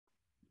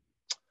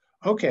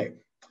Okay,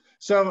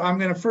 so I'm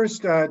going to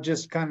first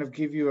just kind of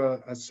give you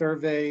a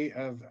survey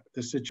of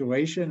the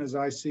situation as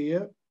I see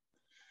it.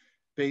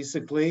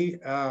 Basically,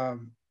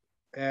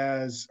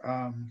 as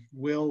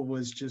Will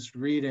was just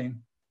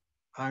reading,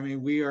 I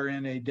mean, we are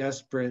in a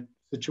desperate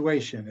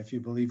situation if you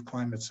believe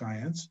climate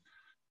science,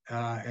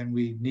 and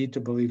we need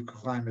to believe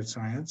climate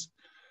science.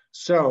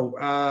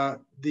 So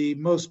the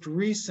most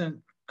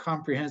recent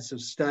comprehensive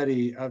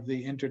study of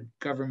the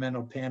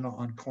Intergovernmental Panel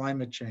on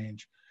Climate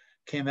Change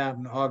came out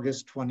in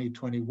August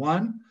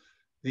 2021.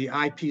 The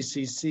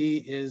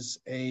IPCC is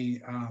a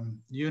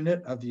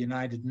unit of the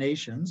United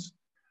Nations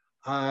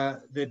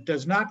that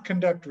does not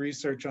conduct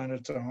research on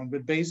its own,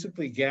 but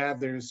basically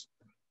gathers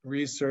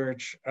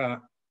research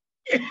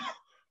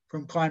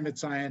from climate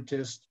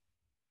scientists,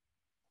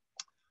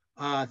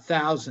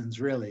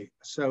 thousands really.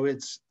 So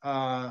it's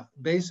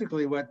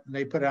basically what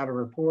they put out a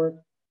report.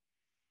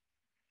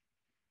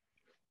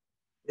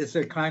 It's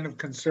a kind of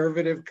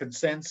conservative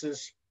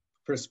consensus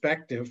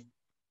perspective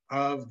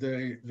of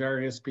the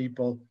various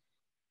people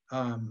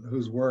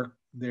whose work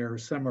they're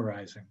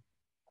summarizing.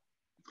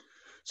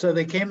 So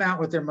they came out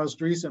with their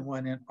most recent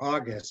one in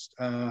August,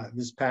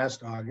 this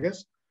past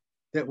August,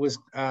 that was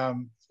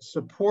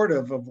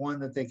supportive of one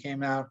that they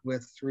came out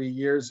with 3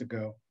 years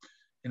ago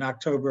in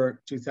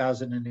October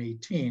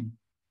 2018.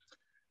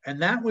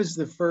 And that was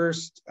the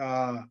first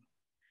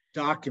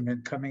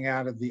document coming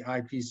out of the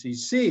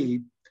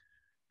IPCC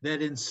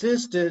that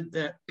insisted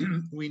that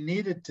we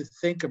needed to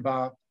think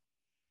about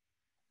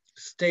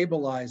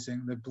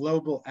stabilizing the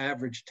global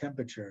average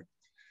temperature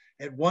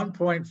at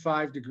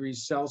 1.5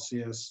 degrees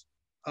Celsius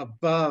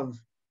above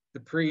the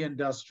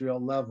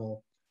pre-industrial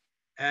level,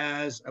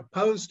 as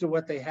opposed to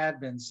what they had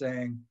been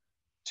saying,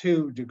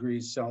 2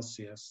 degrees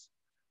Celsius.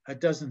 It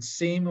doesn't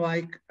seem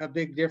like a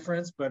big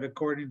difference, but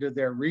according to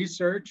their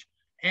research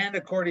and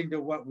according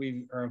to what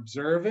we are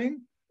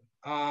observing,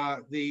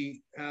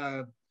 the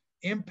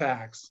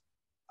impacts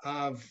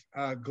of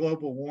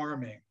global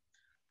warming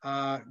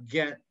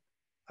get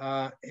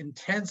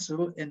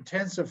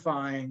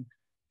intensifying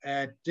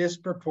at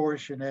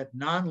disproportionate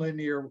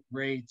nonlinear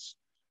rates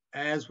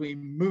as we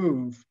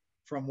move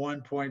from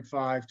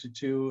 1.5 to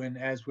 2 and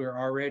as we're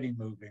already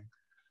moving.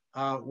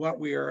 What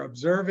we are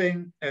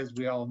observing, as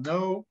we all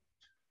know,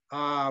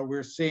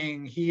 we're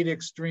seeing heat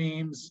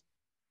extremes,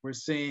 we're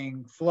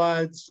seeing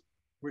floods,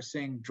 we're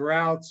seeing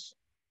droughts,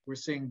 we're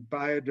seeing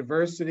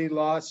biodiversity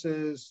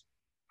losses.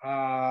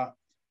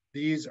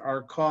 These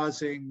are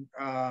causing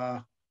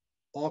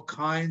all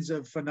kinds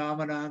of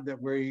phenomena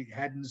that we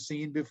hadn't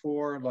seen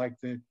before, like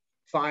the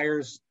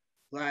fires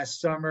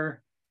last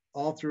summer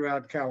all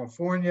throughout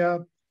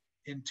California,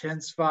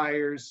 intense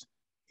fires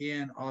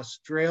in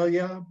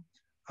Australia.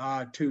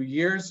 2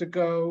 years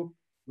ago,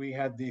 we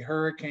had the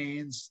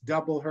hurricanes,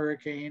 double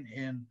hurricane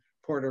in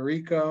Puerto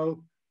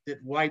Rico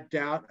that wiped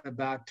out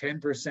about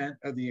 10%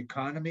 of the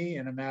economy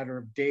in a matter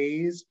of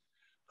days.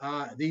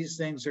 These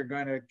things are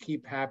going to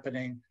keep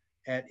happening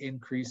at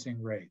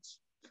increasing rates.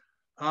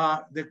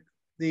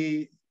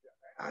 The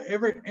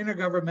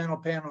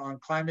Intergovernmental Panel on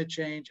Climate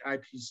Change,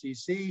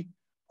 IPCC,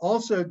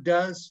 also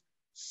does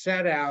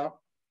set out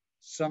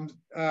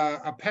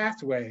a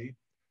pathway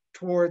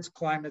towards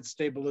climate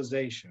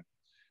stabilization.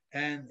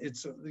 And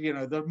it's, you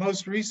know, the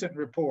most recent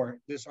report,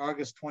 this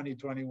August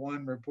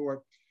 2021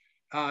 report,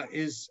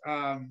 is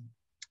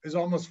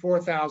almost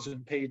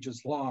 4,000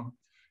 pages long.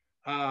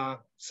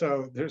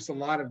 So there's a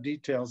lot of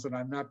details that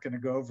I'm not going to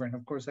go over. And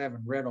of course, I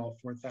haven't read all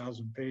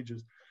 4,000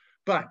 pages.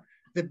 But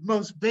the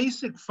most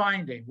basic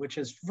finding, which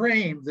has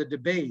framed the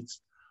debates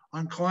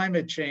on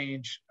climate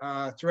change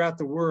throughout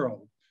the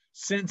world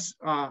since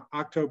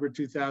October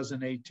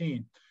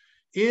 2018,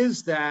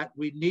 is that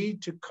we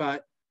need to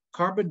cut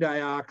carbon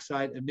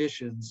dioxide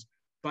emissions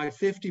by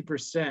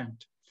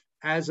 50%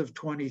 as of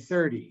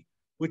 2030,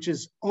 which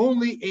is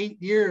only 8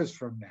 years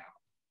from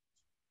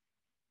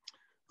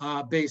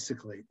now,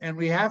 basically. And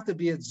we have to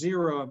be at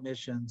zero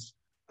emissions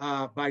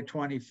by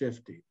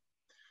 2050.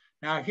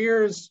 Now,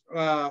 here's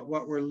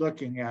what we're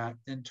looking at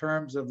in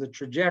terms of the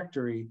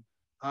trajectory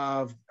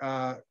of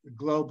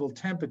global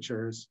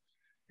temperatures.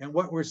 And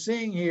what we're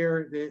seeing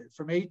here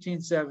from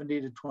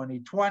 1870 to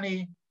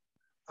 2020,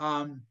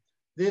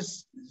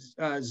 this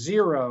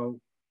zero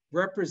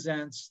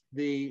represents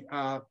the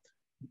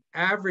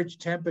average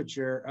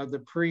temperature of the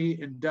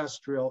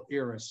pre-industrial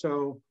era.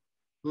 So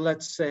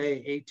let's say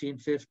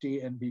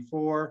 1850 and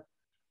before,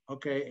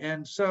 okay?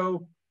 And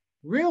so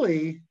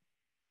really,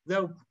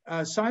 though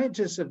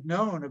scientists have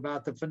known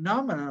about the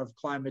phenomenon of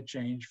climate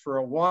change for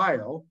a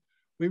while,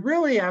 we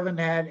really haven't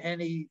had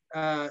any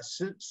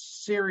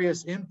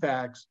serious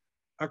impacts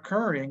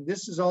occurring.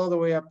 This is all the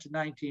way up to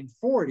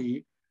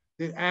 1940.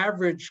 The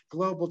average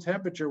global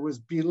temperature was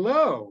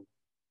below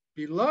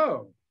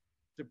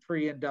the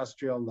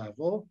pre-industrial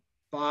level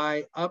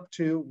by up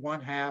to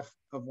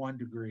 1/2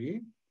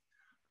 degree.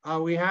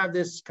 We have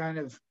this kind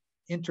of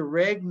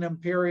interregnum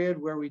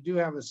period where we do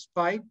have a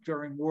spike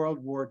during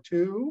World War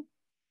II,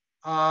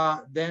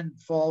 then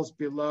falls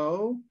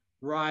below,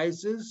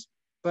 rises,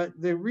 but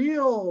the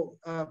real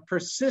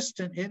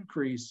persistent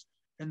increase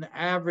And the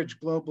average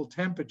global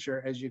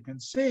temperature, as you can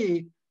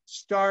see,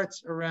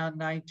 starts around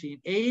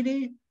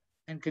 1980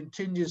 and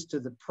continues to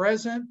the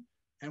present.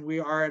 And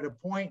we are at a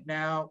point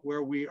now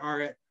where we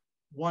are at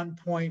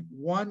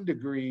 1.1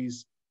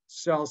 degrees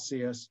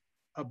Celsius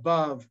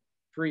above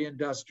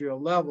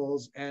pre-industrial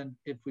levels. And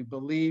if we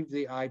believe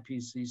the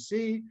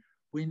IPCC,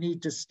 we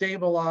need to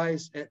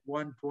stabilize at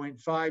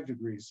 1.5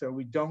 degrees. So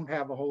we don't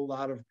have a whole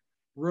lot of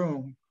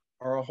room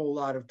or a whole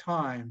lot of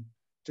time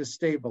to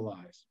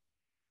stabilize.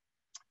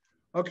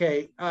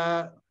 Okay,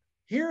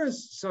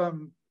 here's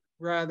some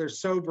rather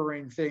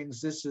sobering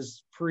things. This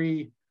is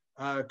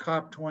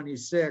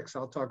pre-COP26.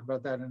 I'll talk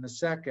about that in a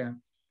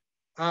second.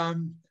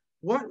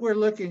 What we're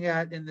looking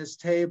at in this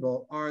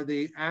table are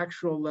the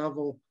actual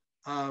level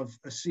of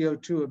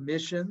CO2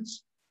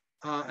 emissions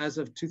as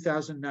of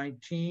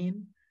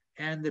 2019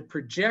 and the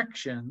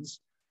projections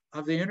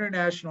of the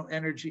International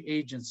Energy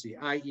Agency,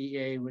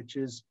 IEA, which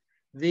is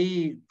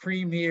the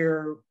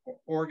premier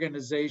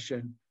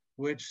organization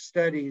which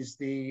studies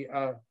the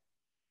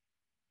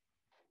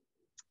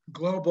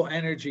global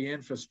energy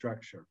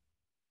infrastructure.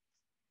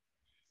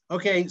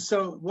 Okay,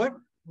 so what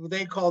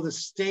they call the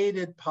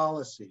stated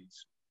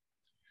policies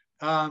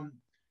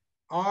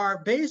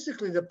are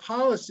basically the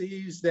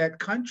policies that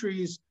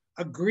countries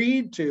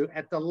agreed to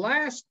at the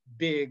last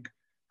big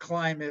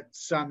climate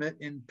summit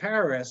in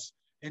Paris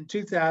in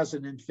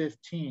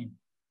 2015.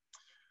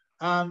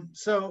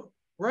 So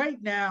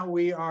right now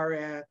we are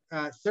at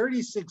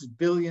 36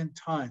 billion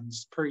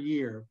tons per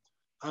year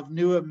of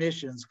new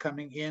emissions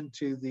coming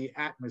into the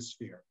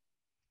atmosphere.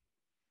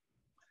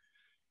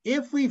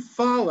 If we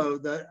follow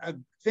the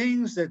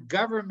things that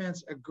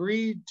governments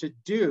agreed to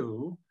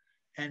do,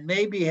 and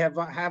maybe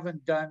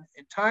haven't done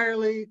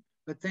entirely,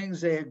 but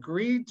things they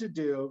agreed to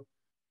do,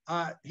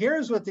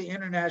 here's what the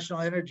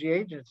International Energy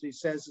Agency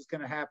says is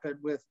going to happen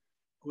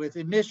with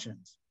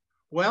emissions.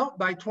 Well,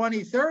 by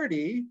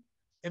 2030,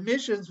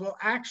 emissions will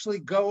actually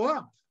go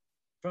up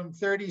from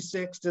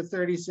 36 to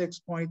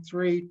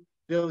 36.3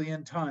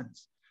 billion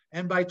tons.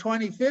 And by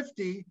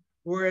 2050,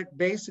 we're at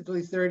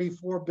basically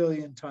 34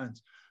 billion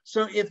tons.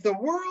 So if the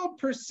world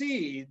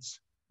proceeds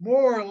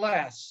more or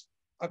less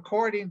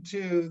according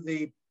to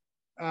the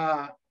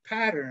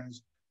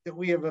patterns that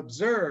we have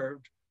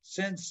observed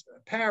since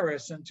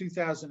Paris in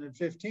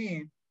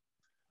 2015,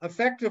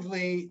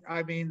 effectively,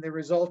 I mean, the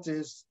result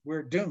is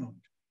we're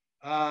doomed.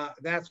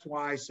 That's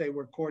why I say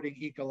we're courting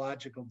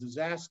ecological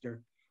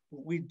disaster.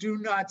 We do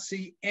not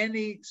see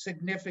any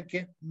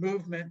significant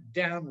movement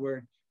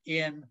downward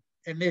in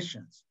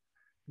emissions.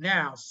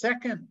 Now,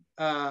 second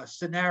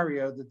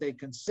scenario that they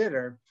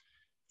consider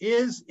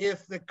is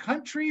if the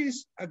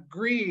countries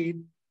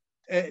agreed,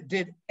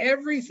 did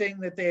everything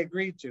that they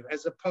agreed to,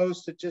 as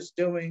opposed to just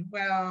doing,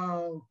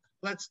 well,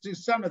 let's do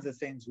some of the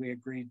things we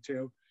agreed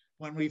to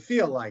when we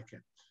feel like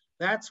it.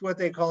 That's what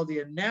they call the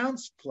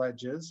announced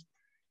pledges.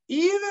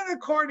 Even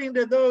according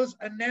to those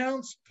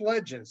announced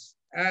pledges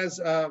as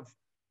of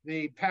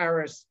the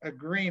Paris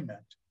Agreement,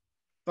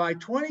 by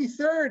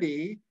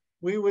 2030,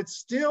 we would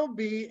still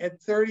be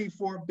at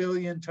 34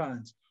 billion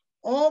tons,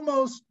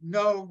 almost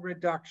no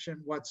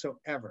reduction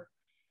whatsoever.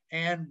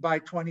 And by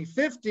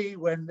 2050,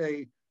 when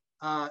the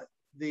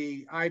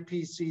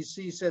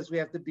IPCC says we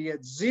have to be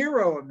at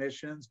zero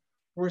emissions,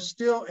 we're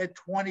still at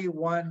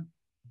 21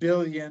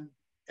 billion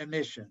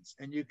emissions.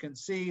 And you can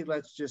see,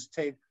 let's just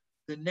take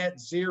the net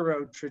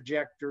zero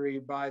trajectory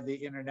by the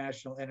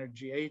International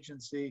Energy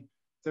Agency,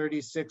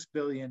 36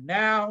 billion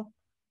now,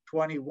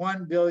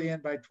 21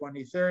 billion by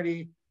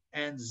 2030,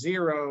 and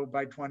zero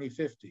by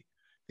 2050.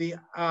 The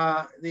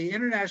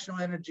International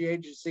Energy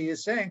Agency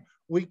is saying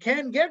we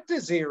can get to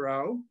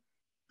zero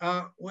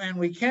when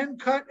we can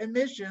cut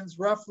emissions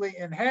roughly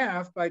in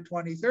half by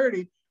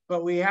 2030,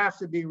 but we have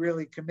to be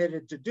really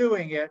committed to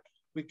doing it.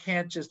 We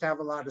can't just have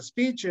a lot of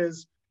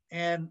speeches.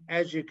 And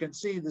as you can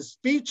see, the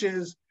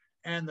speeches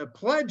and the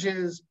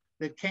pledges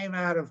that came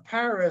out of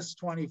Paris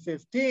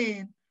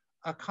 2015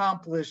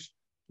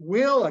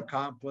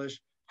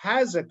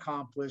 has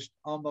accomplished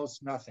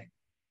almost nothing.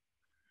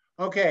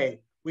 Okay,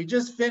 we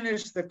just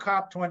finished the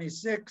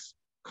COP26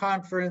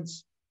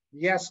 conference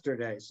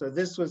yesterday. So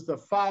this was the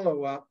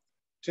follow-up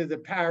to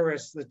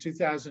the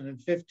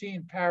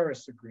 2015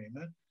 Paris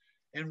Agreement.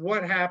 And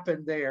what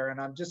happened there, and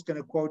I'm just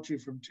gonna quote you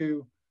from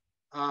two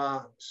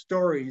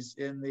stories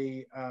in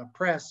the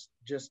press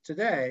just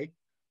today,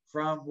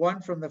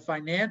 one from the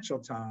Financial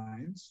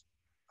Times.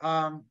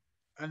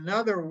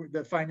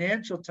 The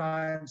Financial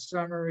Times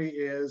summary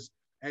is,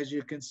 as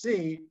you can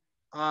see,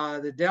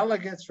 the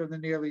delegates from the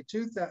nearly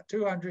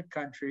 200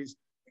 countries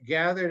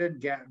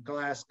gathered in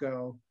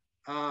Glasgow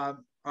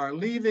are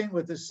leaving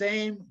with the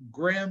same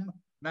grim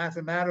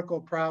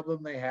mathematical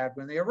problem they had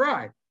when they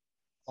arrived.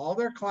 All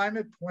their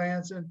climate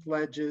plans and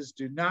pledges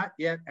do not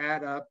yet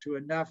add up to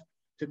enough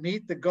to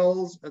meet the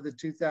goals of the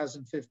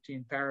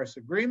 2015 Paris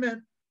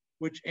Agreement,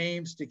 which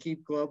aims to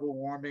keep global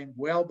warming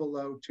well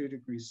below 2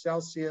 degrees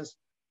Celsius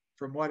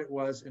from what it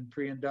was in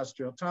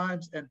pre-industrial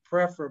times, and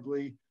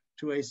preferably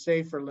to a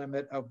safer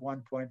limit of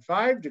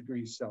 1.5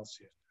 degrees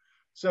Celsius.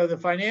 So the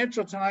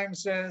Financial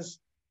Times says,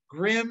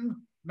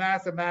 grim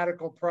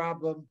mathematical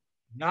problem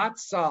not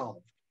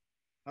solved.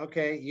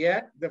 Okay,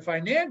 yet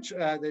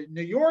the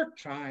New York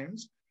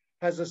Times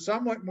has a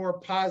somewhat more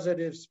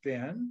positive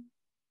spin,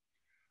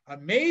 a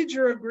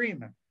major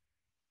agreement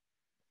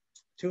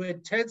to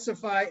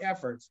intensify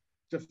efforts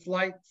to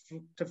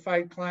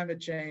fight climate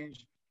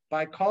change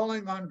by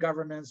calling on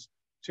governments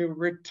to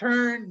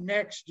return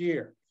next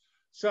year.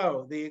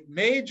 So the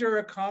major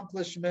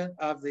accomplishment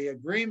of the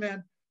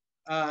agreement,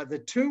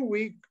 the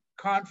 2-week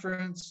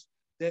conference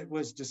that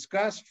was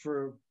discussed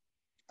for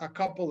a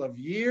couple of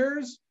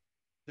years,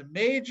 the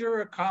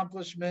major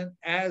accomplishment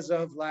as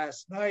of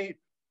last night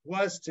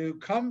was to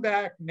come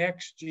back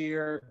next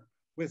year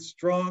with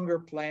stronger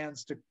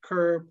plans to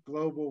curb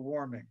global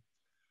warming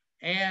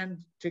and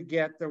to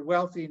get the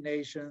wealthy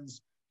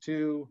nations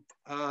to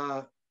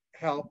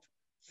help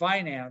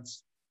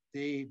finance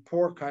the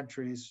poor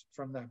countries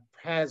from the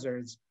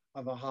hazards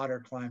of a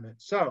hotter climate.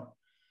 So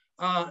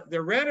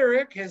the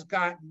rhetoric has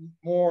gotten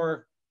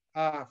more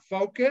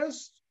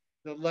focused.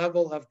 The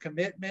level of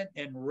commitment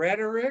in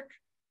rhetoric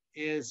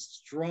is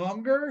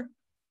stronger,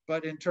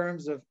 but in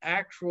terms of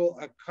actual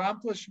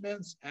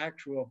accomplishments,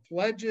 actual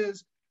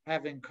pledges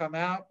having come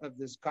out of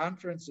this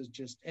conference that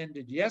just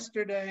ended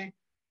yesterday,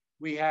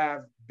 we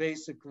have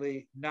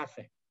basically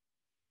nothing.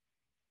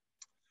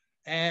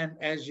 And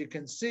as you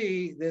can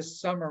see,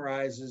 this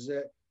summarizes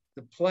it,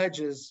 the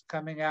pledges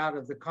coming out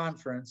of the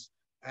conference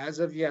as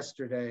of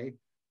yesterday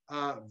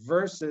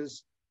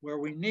versus where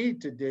we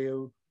need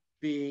to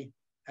be.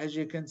 As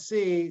you can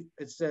see,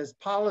 it says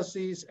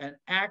policies and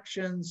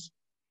actions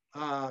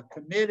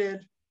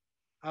committed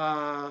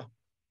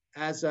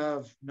as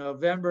of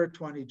November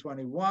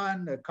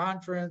 2021, the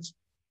conference,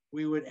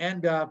 we would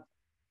end up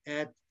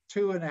at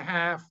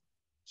 2.5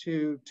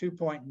 to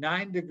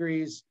 2.9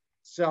 degrees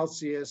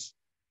Celsius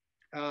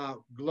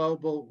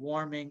global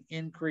warming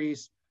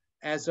increase,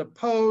 as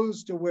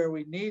opposed to where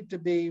we need to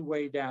be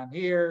way down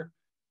here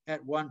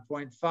at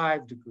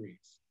 1.5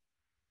 degrees.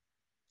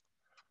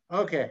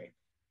 Okay,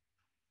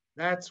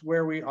 that's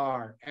where we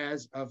are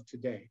as of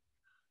today.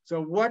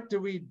 So what do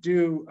we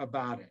do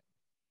about it?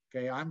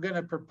 Okay, I'm going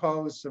to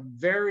propose some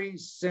very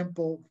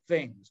simple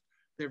things.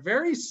 They're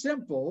very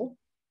simple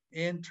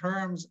in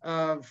terms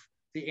of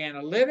the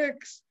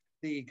analytics,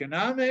 the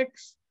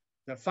economics,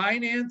 the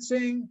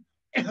financing,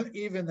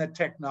 even the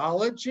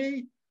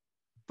technology,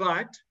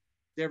 but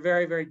they're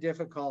very, very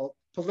difficult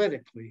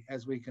politically,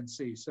 as we can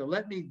see. So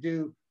let me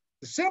do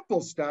the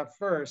simple stuff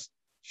first,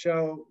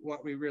 show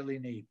what we really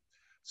need.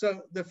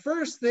 So the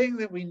first thing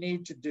that we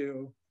need to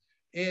do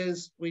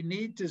is we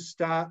need to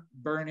stop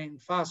burning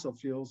fossil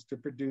fuels to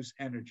produce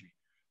energy.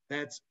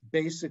 That's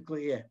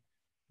basically it.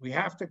 We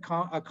have to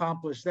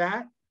accomplish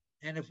that.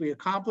 And if we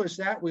accomplish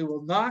that, we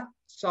will not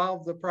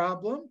solve the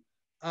problem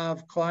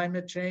of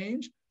climate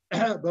change,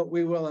 but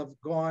we will have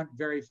gone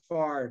very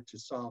far to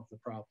solve the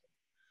problem.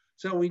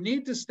 So we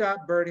need to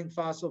stop burning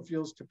fossil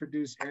fuels to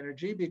produce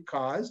energy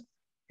because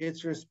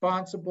it's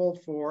responsible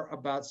for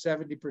about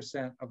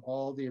 70% of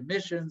all the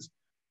emissions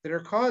that are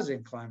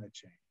causing climate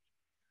change.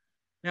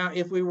 Now,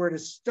 if we were to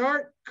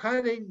start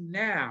cutting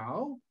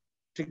now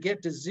to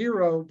get to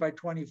zero by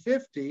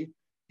 2050,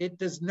 it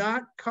does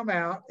not come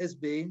out as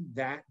being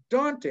that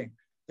daunting.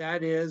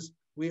 That is,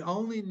 we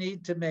only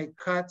need to make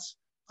cuts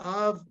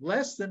of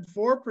less than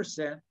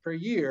 4% per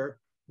year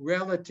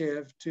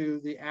relative to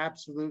the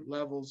absolute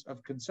levels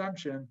of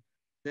consumption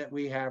that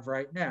we have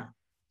right now.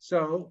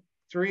 So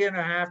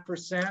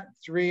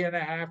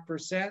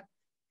 3.5%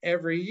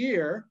 every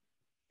year,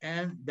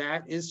 and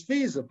that is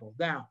feasible.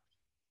 Now,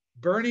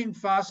 burning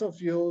fossil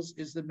fuels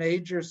is the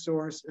major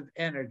source of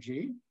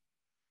energy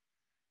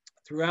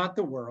throughout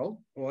the world,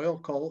 oil,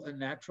 coal, and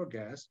natural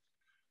gas.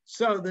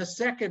 So the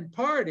second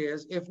part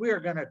is, if we are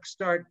going to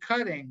start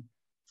cutting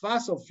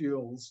fossil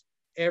fuels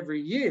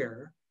every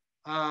year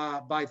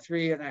by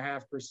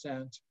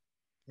 3.5%,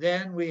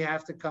 then we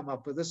have to come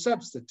up with a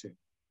substitute.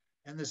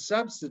 And the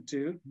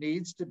substitute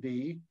needs to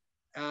be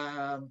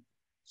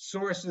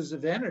sources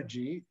of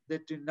energy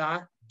that do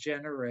not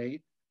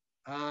generate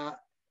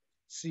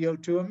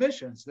CO2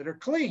 emissions, that are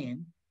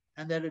clean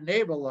and that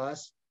enable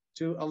us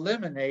to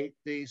eliminate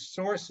the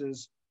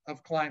sources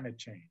of climate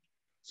change.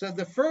 So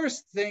the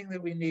first thing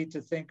that we need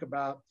to think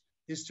about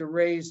is to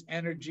raise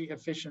energy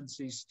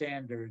efficiency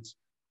standards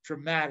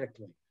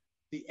dramatically.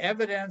 The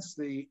evidence,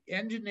 the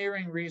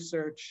engineering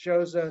research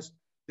shows us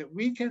that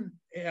we can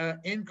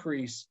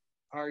increase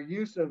our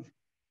use of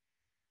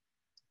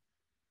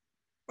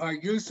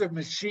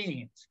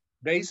machines.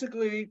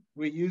 Basically,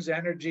 we use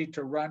energy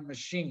to run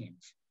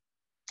machines,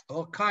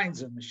 all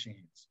kinds of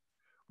machines.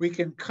 We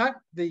can cut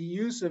the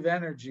use of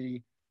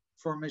energy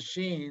for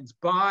machines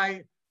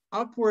by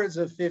upwards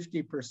of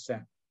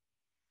 50%.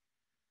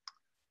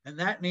 And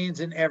that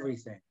means in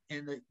everything,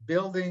 in the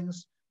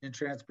buildings, in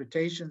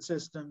transportation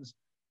systems,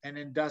 and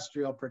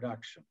industrial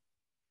production.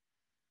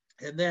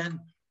 And then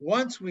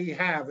once we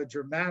have a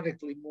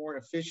dramatically more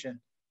efficient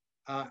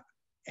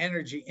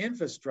energy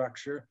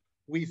infrastructure,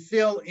 we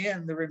fill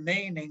in the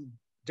remaining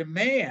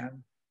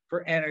demand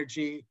for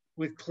energy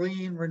with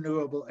clean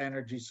renewable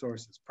energy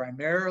sources,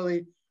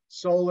 primarily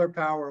solar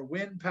power,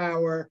 wind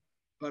power,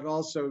 but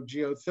also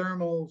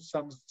geothermal,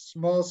 some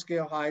small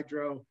scale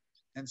hydro,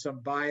 and some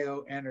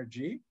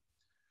bioenergy.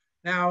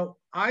 Now,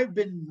 I've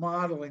been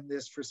modeling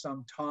this for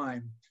some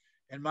time,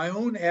 and my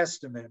own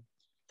estimate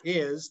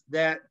is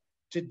that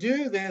to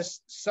do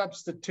this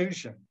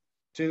substitution,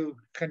 to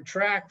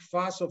contract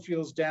fossil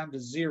fuels down to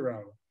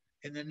zero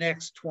in the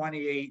next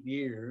 28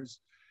 years,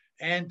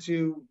 and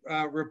to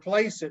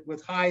replace it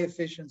with high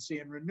efficiency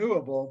and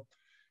renewable,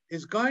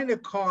 is going to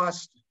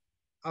cost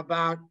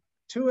about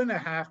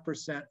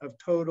 2.5% of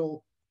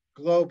total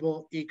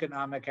global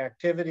economic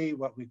activity,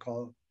 what we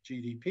call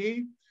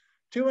GDP,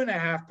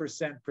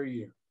 2.5% per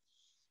year.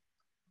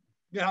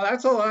 Now,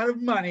 that's a lot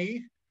of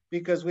money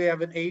because we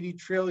have an $80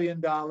 trillion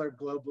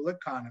global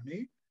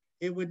economy.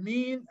 It would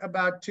mean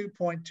about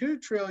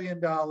 $2.2 trillion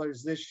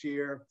this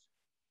year,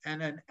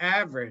 and an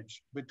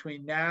average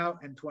between now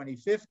and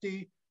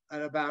 2050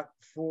 at about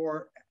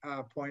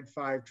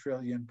 4.5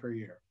 trillion per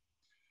year.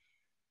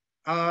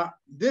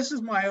 This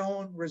is my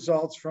own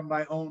results from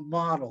my own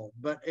model,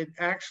 but it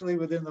actually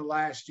within the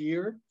last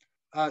year,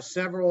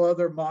 several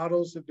other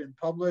models have been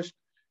published,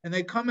 and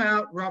they come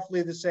out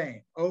roughly the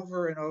same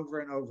over and over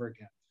and over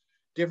again.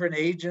 Different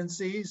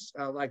agencies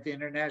like the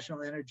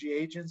International Energy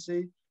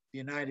Agency, the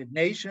United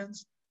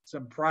Nations,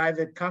 some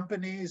private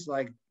companies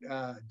like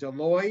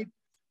Deloitte,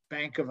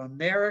 Bank of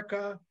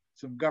America,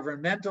 some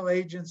governmental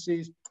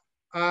agencies,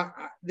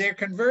 they're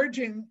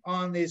converging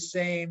on the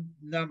same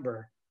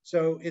number.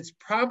 So it's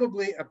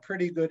probably a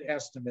pretty good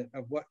estimate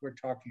of what we're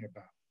talking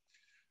about.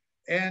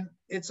 And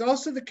it's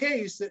also the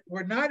case that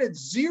we're not at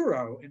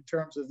zero in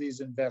terms of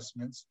these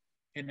investments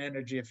in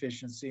energy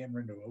efficiency and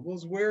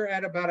renewables. We're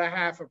at about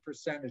 0.5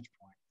 percentage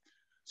point.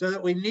 So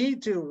that we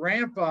need to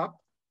ramp up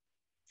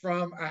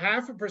from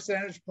 0.5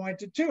 percentage point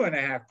to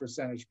 2.5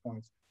 percentage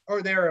points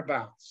or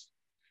thereabouts.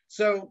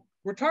 So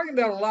we're talking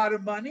about a lot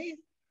of money,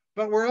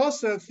 but we're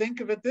also, think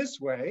of it this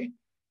way,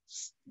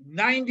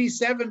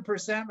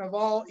 97% of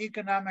all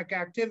economic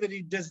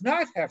activity does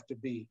not have to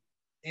be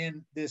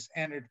in this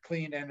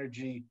clean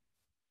energy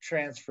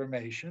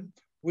transformation.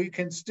 We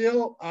can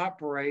still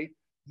operate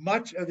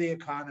much of the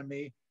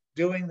economy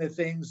doing the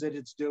things that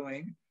it's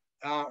doing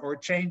or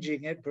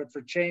changing it, but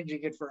for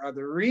changing it for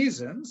other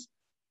reasons.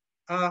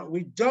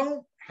 We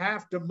don't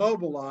have to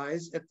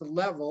mobilize at the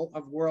level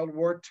of World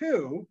War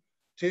II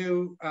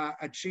to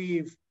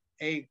achieve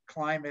a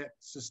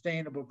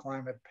sustainable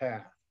climate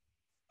path.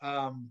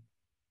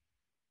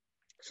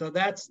 So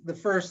that's the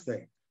first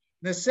thing.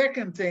 The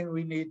second thing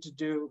we need to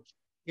do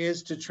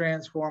is to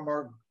transform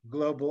our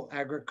global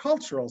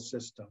agricultural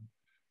system.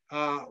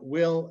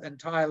 Will and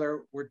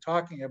Tyler were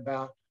talking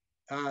about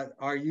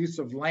our use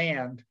of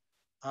land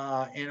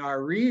in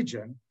our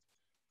region.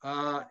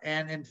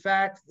 And in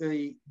fact,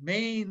 the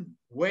main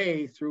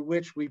way through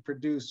which we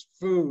produce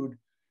food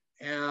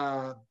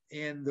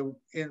in the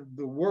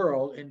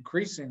world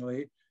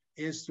increasingly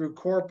is through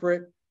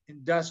corporate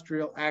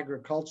industrial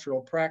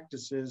agricultural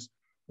practices,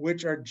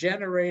 which are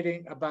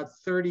generating about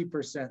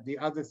 30%, the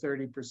other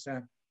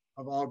 30%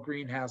 of all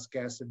greenhouse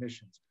gas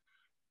emissions.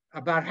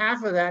 About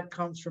half of that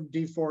comes from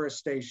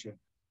deforestation.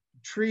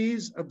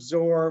 Trees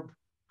absorb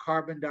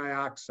carbon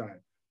dioxide.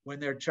 When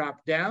they're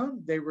chopped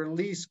down, they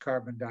release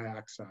carbon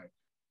dioxide.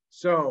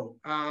 So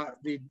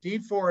the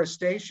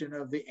deforestation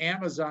of the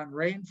Amazon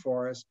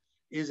rainforest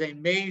is a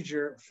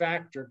major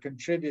factor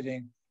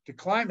contributing to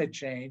climate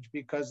change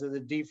because of the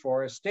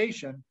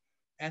deforestation.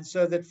 And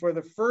so that for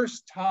the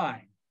first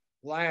time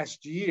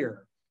last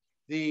year,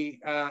 the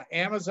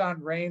Amazon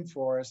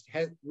rainforest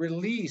had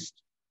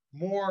released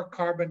more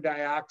carbon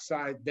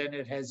dioxide than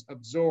it has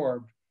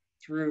absorbed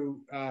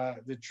through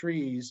the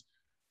trees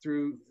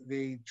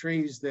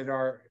that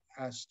are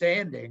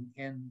standing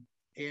in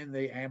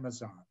the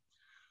Amazon.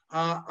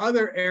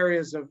 Other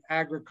areas of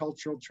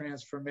agricultural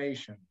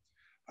transformation.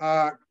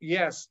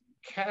 Yes,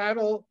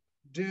 cattle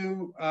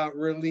do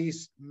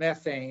release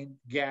methane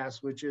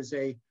gas, which is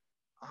a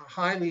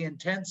highly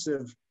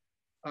intensive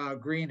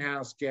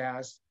greenhouse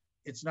gas.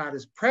 It's not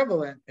as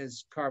prevalent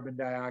as carbon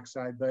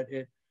dioxide, but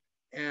it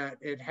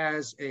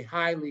has a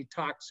highly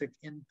toxic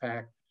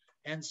impact.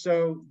 And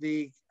so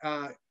the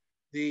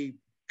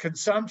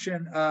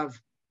consumption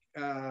of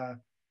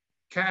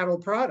cattle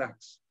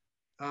products,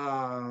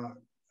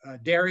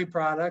 dairy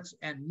products,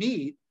 and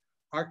meat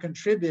are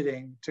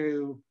contributing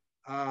to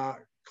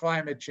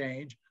climate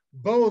change,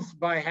 both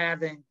by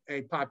having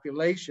a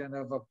population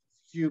of a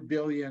few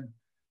billion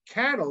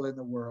cattle in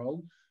the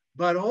world,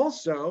 but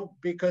also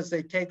because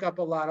they take up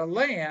a lot of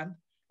land,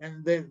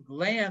 and the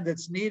land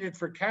that's needed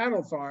for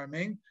cattle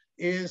farming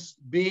is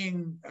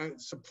being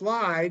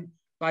supplied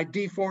by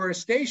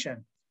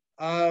deforestation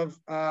of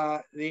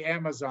the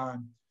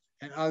Amazon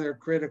and other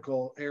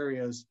critical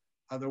areas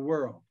of the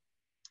world.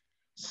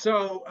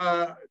 So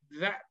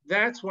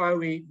that's why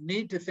we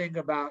need to think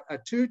about a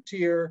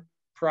two-tier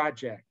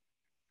project: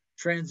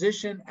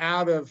 transition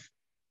out of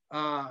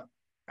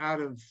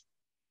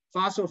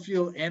fossil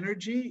fuel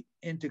energy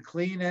into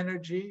clean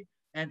energy,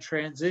 and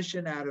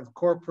transition out of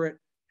corporate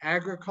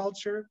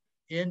agriculture,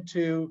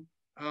 into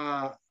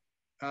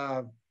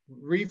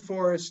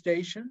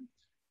reforestation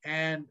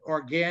and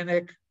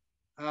organic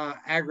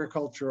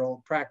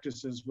agricultural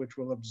practices, which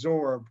will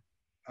absorb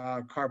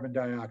carbon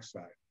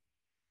dioxide.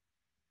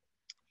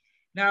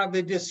 Now,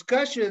 the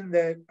discussion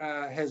that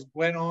has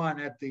went on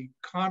at the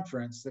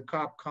conference, the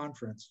COP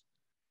conference,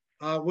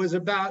 was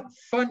about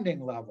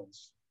funding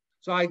levels.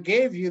 So I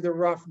gave you the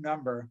rough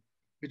number,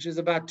 which is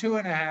about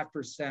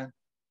 2.5%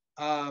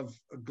 of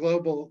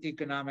global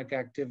economic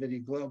activity,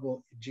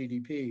 global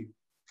GDP.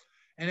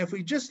 And if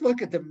we just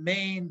look at the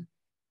main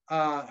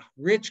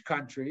rich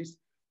countries,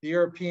 the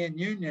European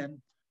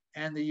Union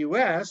and the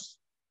US,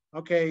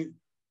 okay,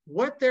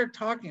 what they're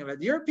talking about,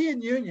 the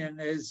European Union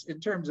is, in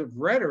terms of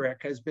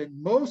rhetoric, has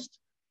been most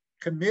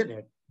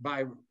committed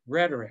by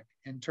rhetoric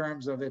in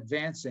terms of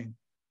advancing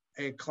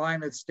a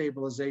climate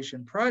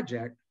stabilization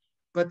project.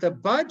 But the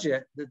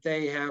budget that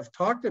they have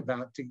talked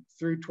about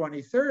through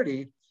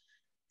 2030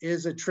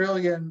 is €1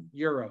 trillion.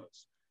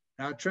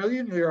 Now, €1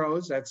 trillion,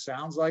 that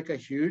sounds like a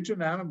huge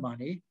amount of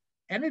money,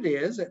 and it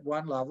is at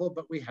one level,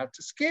 but we have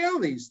to scale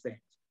these things.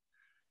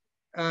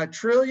 $1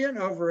 trillion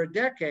over a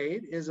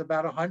decade is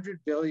about 100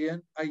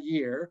 billion a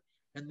year,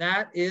 and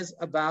that is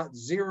about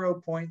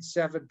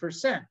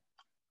 0.7%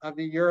 of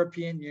the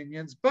European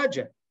Union's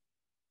budget.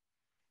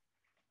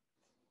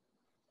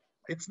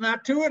 It's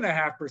not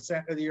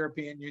 2.5% of the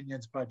European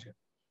Union's budget.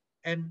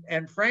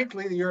 And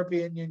frankly, the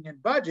European Union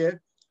budget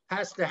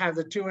has to have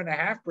the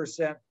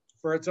 2.5%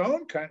 for its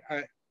own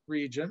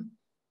region,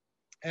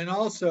 and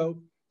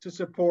also to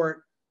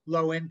support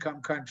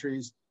low-income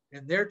countries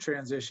in their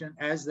transition,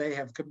 as they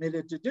have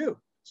committed to do.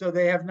 So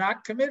they have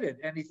not committed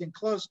anything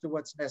close to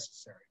what's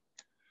necessary.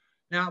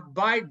 Now,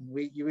 Biden,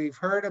 we've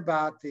heard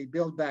about the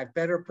Build Back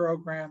Better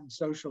program,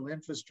 social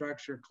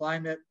infrastructure,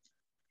 climate.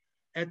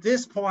 At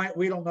this point,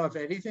 we don't know if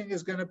anything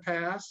is going to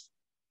pass,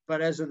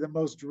 but as of the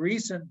most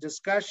recent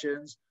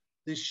discussions,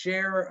 the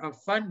share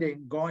of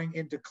funding going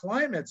into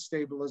climate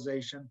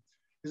stabilization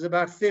is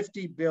about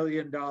 $50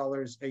 billion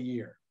a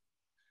year,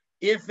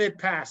 if it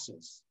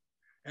passes.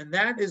 And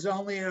that is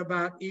only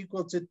about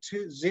equal to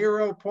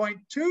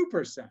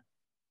 0.2%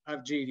 of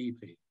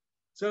GDP.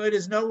 So it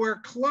is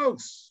nowhere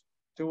close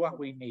to what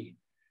we need.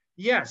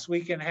 Yes,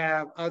 we can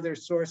have other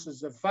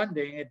sources of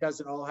funding. It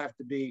doesn't all have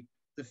to be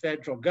the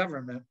federal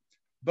government.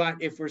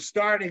 But if we're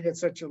starting at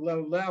such a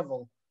low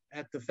level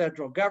at the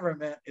federal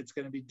government, it's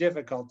going to be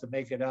difficult to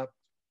make it up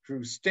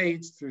through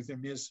states, through the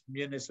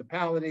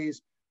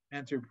municipalities,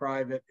 and through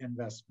private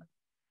investment.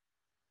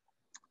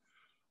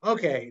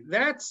 Okay,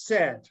 that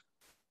said,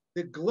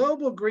 the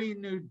Global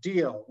Green New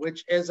Deal,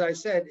 which, as I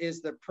said,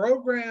 is the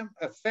program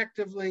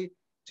effectively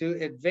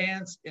to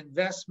advance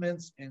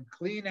investments in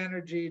clean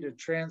energy to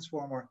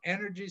transform our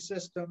energy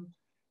system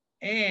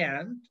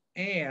and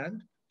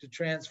to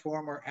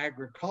transform our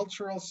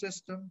agricultural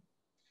system.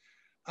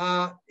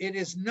 It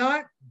is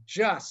not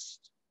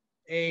just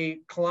a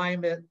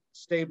climate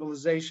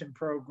stabilization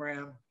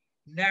program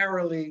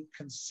narrowly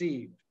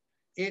conceived.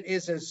 It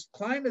is a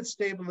climate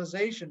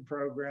stabilization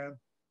program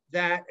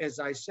that, as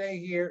I say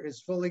here, is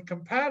fully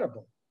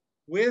compatible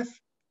with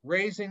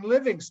raising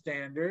living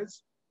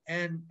standards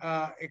and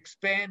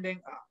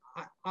expanding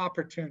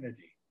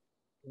opportunity.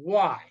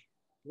 Why?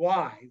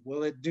 Why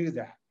will it do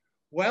that?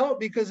 Well,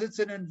 because it's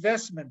an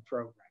investment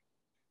program.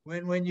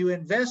 When you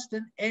invest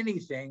in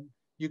anything,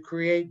 you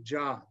create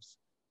jobs,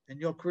 and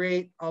you'll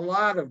create a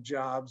lot of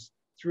jobs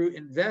through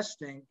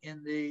investing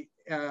in the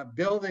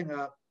building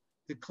up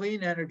the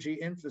clean energy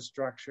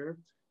infrastructure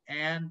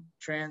and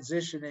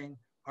transitioning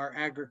our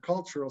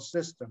agricultural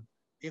system.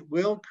 It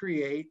will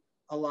create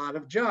a lot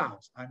of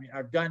jobs. I mean,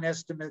 I've done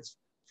estimates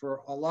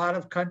for a lot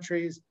of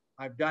countries.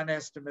 I've done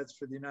estimates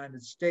for the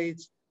United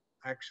States.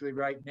 Actually,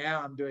 right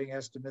now, I'm doing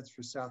estimates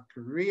for South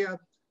Korea.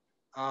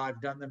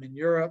 I've done them in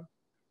Europe.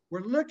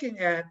 We're looking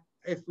at,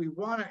 if we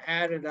want to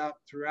add it up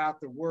throughout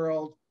the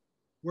world,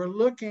 we're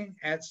looking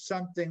at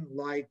something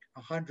like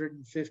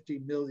 150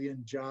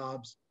 million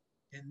jobs.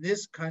 In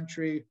this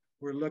country,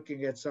 we're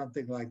looking at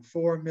something like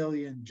 4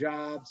 million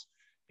jobs.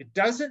 It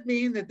doesn't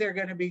mean that they're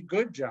going to be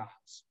good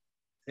jobs.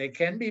 They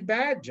can be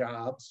bad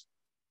jobs,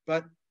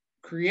 but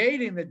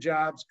creating the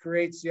jobs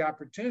creates the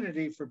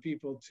opportunity for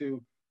people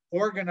to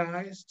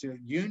organize, to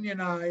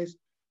unionize,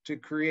 to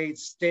create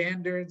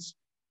standards,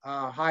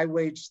 high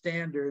wage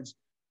standards.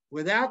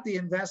 Without the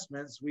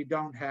investments, we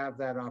don't have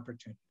that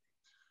opportunity.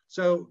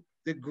 So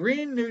the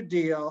Green New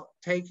Deal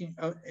taking,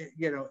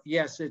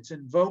 yes, it's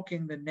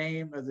invoking the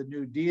name of the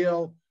New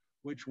Deal,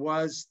 which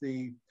was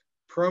the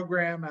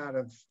program out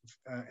of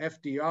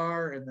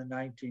FDR in the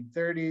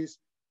 1930s,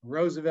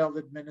 Roosevelt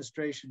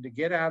administration, to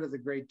get out of the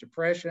Great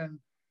Depression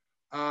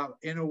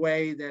in a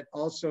way that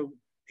also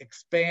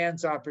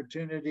expands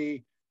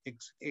opportunity,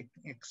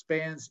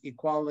 expands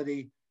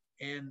equality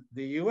in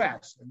the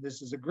US. And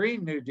this is a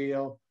Green New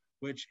Deal,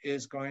 which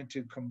is going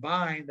to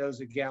combine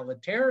those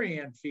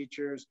egalitarian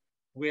features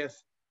with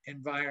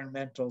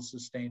environmental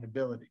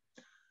sustainability.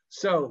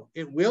 So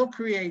it will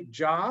create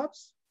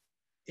jobs.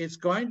 It's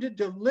going to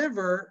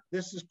deliver,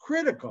 this is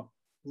critical,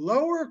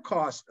 lower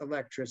cost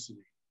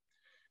electricity.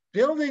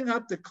 Building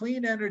up the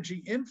clean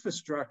energy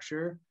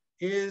infrastructure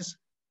is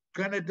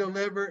going to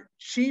deliver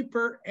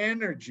cheaper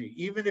energy.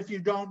 Even if you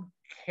don't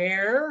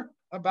care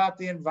about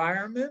the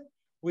environment,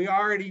 we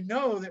already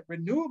know that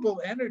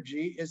renewable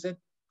energy is at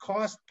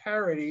cost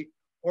parity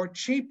or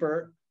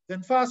cheaper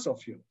than fossil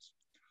fuels.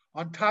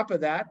 On top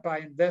of that, by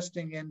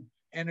investing in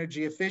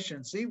energy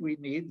efficiency, we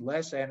need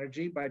less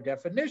energy by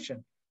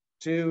definition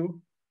to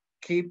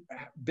keep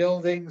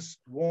buildings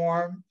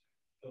warm,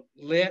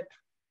 lit,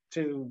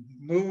 to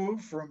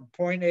move from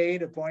point A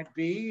to point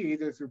B,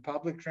 either through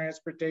public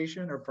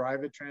transportation or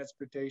private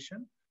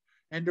transportation,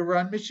 and to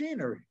run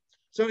machinery.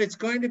 So it's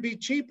going to be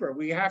cheaper.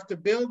 We have to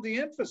build the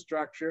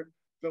infrastructure,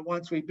 but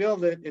once we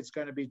build it, it's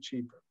going to be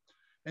cheaper.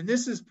 And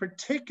this is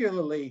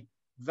particularly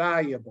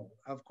valuable.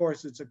 Of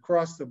course, it's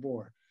across the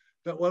board.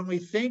 But when we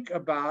think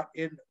about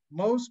in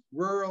most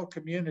rural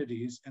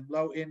communities and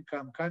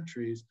low-income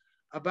countries,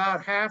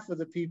 about half of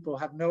the people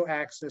have no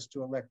access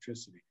to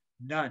electricity,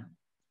 none.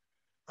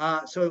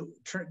 So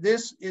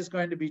this is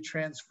going to be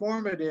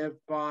transformative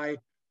by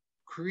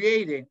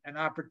creating an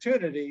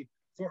opportunity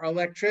for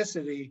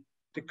electricity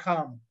to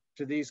come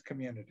to these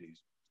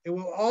communities. It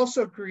will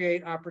also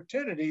create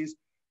opportunities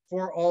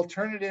for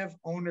alternative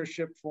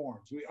ownership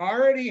forms. We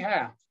already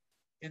have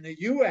in the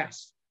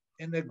US,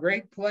 in the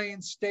Great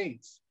Plains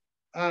states,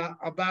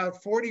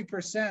 about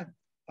 40%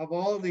 of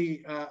all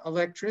the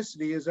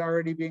electricity is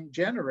already being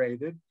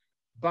generated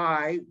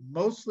by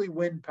mostly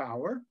wind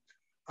power,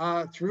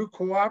 through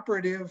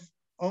cooperative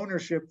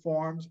ownership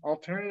forms,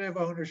 alternative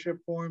ownership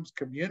forms,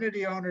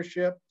 community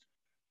ownership,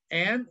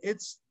 and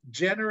it's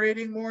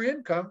generating more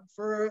income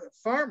for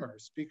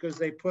farmers because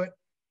they put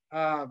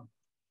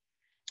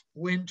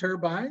wind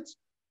turbines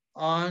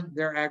on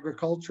their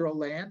agricultural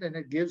land and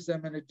it gives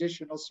them an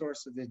additional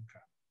source of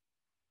income.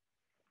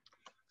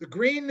 The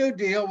Green New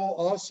Deal will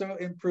also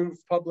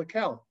improve public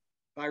health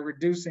by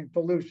reducing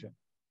pollution.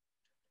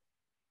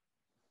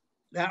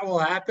 That will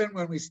happen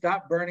when we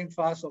stop burning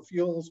fossil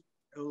fuels.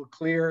 It will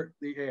clear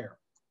the air.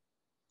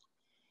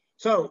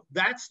 So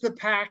that's the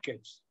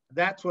package.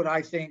 That's what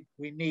I think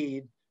we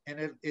need, and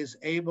it is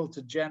able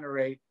to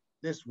generate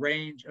this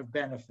range of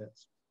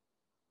benefits.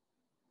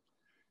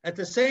 At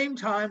the same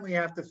time, we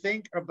have to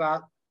think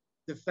about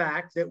the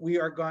fact that we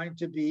are going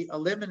to be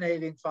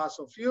eliminating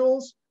fossil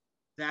fuels.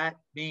 That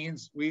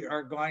means we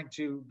are going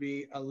to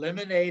be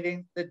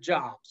eliminating the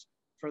jobs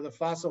for the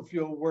fossil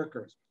fuel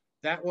workers.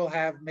 That will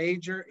have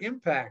major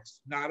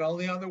impacts, not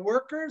only on the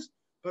workers,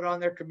 but on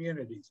their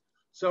communities.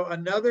 So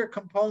another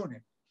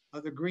component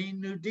of the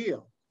Green New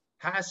Deal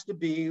has to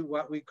be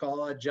what we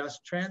call a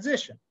just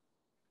transition.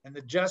 And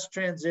the just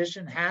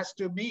transition has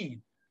to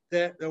mean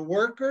that the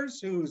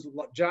workers whose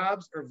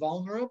jobs are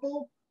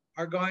vulnerable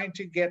are going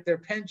to get their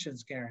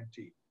pensions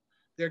guaranteed.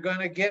 They're going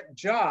to get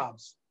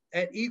jobs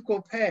at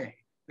equal pay.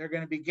 They're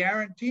going to be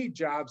guaranteed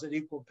jobs at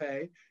equal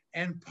pay.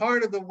 And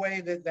part of the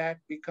way that that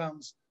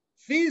becomes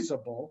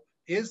feasible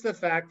is the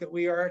fact that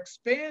we are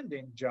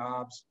expanding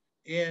jobs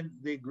in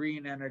the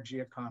green energy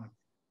economy.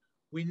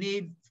 We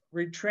need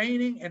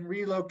retraining and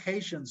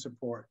relocation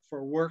support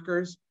for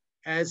workers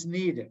as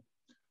needed.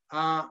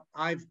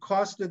 I've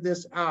costed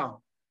this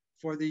out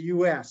for the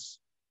US,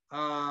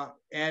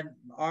 and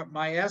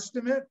my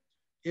estimate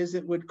is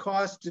it would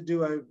cost to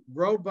do a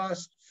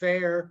robust,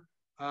 fair,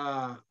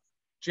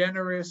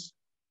 generous,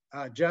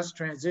 just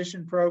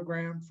transition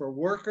program for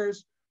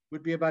workers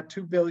would be about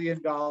 $2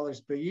 billion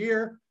per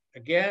year.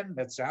 Again,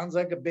 that sounds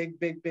like a big,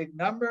 big, big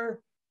number,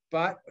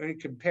 but when you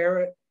compare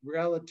it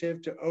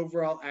relative to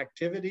overall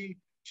activity,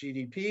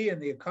 GDP,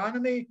 and the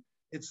economy,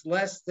 it's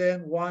less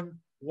than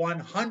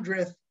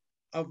 1/100th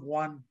of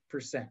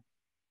 1%.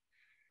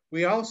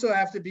 We also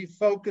have to be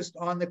focused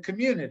on the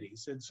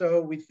communities. And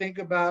so we think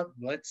about,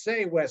 let's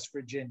say, West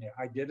Virginia.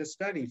 I did a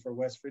study for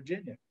West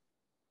Virginia.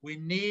 We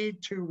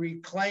need to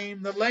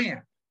reclaim the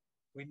land.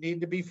 We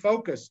need to be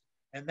focused.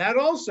 And that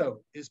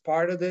also is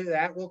part of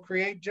that will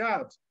create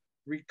jobs.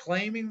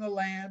 Reclaiming the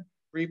land,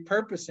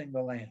 repurposing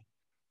the land.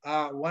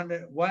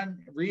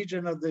 One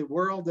region of the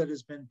world that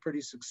has been pretty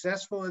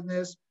successful in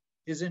this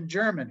is in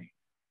Germany,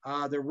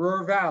 the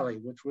Ruhr Valley,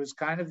 which was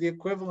kind of the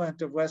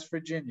equivalent of West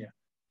Virginia,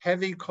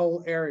 heavy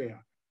coal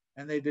area.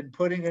 And they've been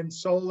putting in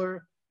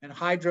solar and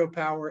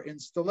hydropower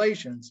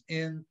installations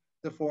in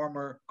the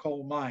former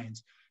coal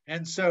mines.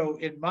 And so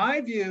in my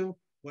view,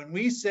 when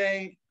we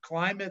say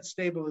climate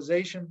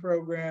stabilization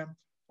program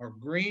or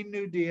Green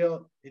New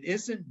Deal, it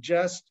isn't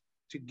just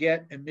to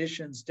get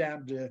emissions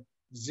down to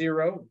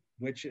zero,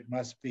 which it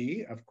must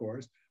be, of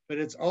course, but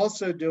it's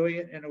also doing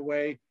it in a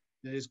way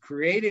that is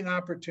creating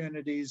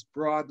opportunities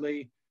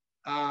broadly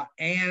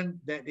and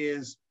that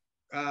is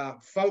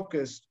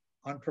focused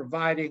on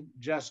providing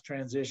just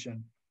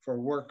transition for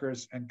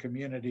workers and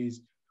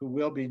communities who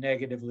will be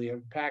negatively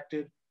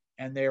impacted,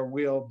 and there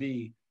will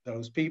be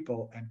those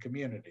people and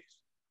communities.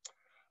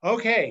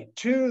 Okay,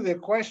 to the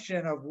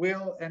question of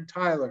Will and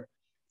Tyler,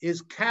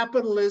 is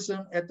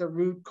capitalism at the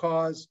root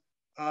cause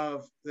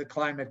of the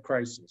climate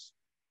crisis?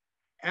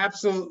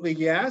 Absolutely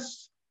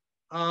yes.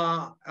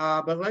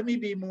 But let me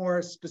be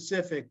more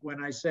specific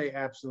when I say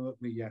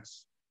absolutely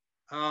yes.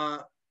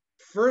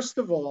 First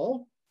of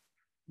all,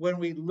 when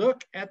we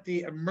look at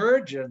the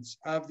emergence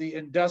of the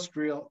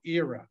industrial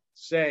era,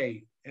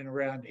 say in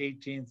around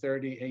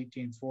 1830,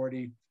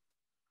 1840,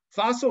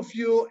 fossil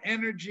fuel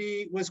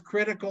energy was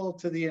critical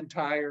to the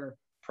entire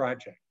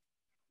project.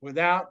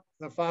 Without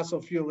the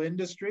fossil fuel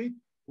industry,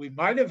 we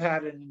might have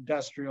had an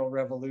industrial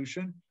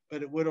revolution,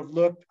 but it would have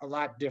looked a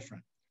lot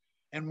different.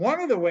 And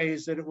one of the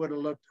ways that it would have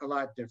looked a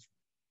lot different,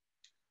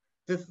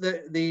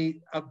 the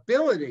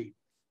ability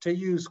to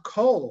use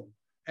coal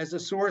as a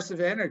source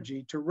of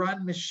energy to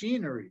run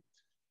machinery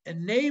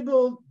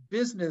enabled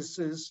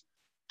businesses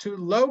to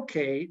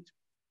locate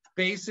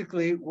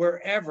basically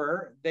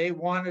wherever they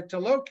wanted to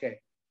locate.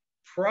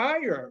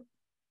 Prior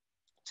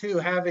to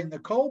having the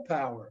coal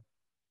power,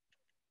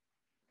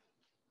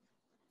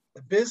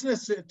 the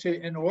business,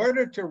 in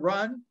order to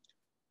run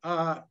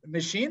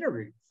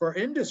machinery for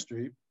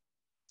industry,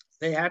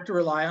 they had to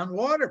rely on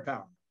water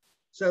power.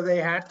 So they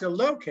had to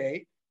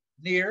locate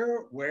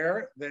near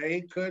where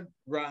they could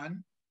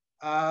run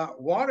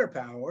water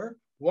power,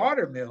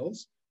 water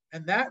mills,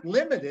 and that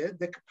limited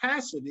the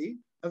capacity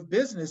of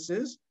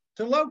businesses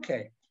to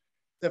locate.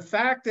 The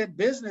fact that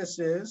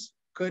businesses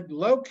could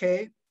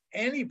locate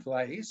any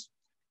place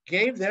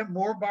gave them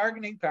more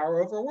bargaining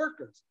power over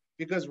workers,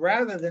 because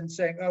rather than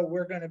saying, oh,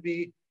 we're going to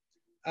be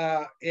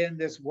in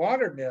this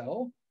water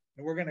mill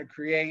and we're going to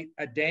create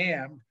a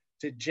dam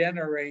to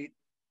generate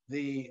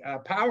the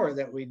power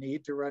that we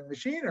need to run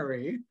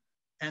machinery,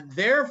 and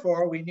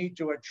therefore we need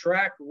to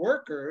attract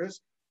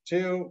workers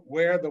to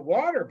where the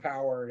water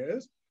power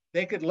is,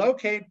 they could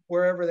locate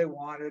wherever they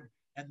wanted,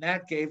 and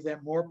that gave them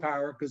more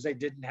power because they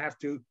didn't have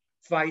to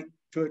fight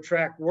to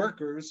attract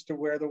workers to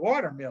where the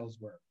water mills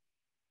were.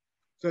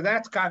 So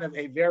that's kind of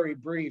a very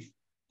brief,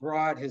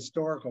 broad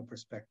historical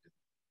perspective.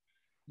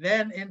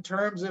 Then in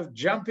terms of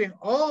jumping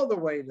all the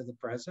way to the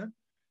present,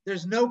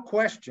 there's no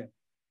question.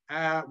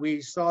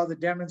 We saw the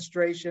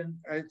demonstration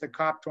at the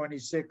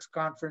COP26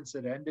 conference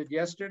that ended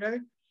yesterday.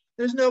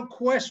 There's no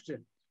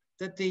question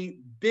that the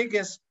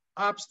biggest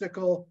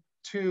obstacle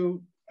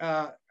to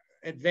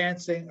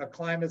advancing a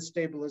climate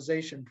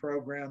stabilization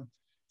program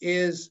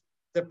is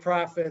the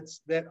profits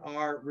that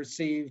are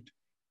received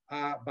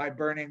by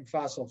burning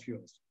fossil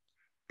fuels.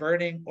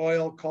 Burning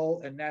oil,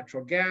 coal, and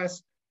natural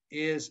gas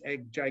is a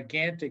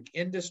gigantic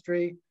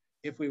industry.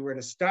 If we were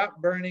to stop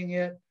burning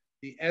it,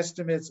 the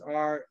estimates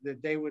are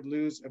that they would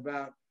lose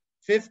about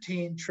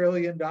 $15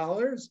 trillion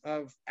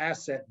of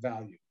asset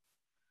value.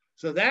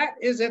 So that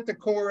is at the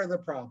core of the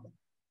problem.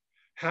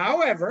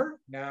 However,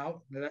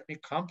 now let me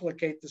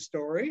complicate the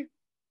story.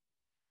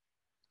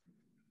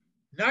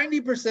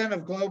 90%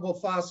 of global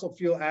fossil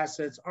fuel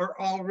assets are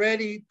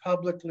already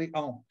publicly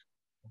owned,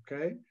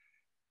 okay?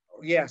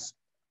 Yes,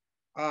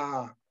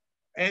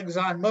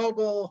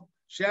 ExxonMobil,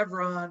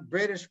 Chevron,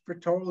 British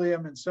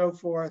Petroleum, and so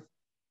forth,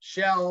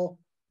 Shell,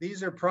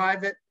 these are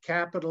private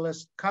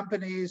capitalist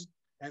companies,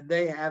 and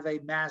they have a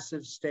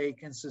massive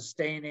stake in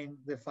sustaining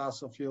the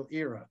fossil fuel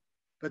era.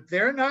 But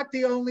they're not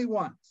the only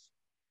ones,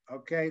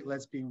 okay?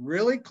 Let's be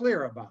really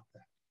clear about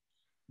that.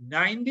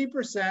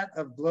 90%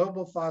 of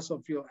global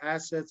fossil fuel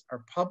assets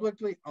are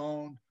publicly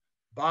owned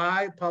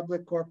by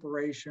public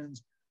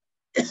corporations,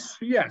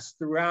 yes,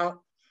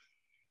 throughout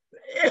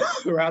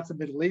the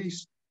Middle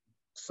East,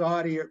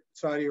 Saudi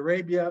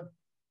Arabia,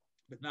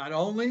 but not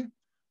only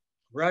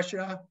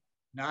Russia,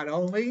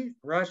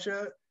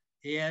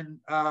 in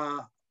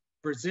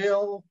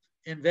Brazil,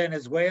 in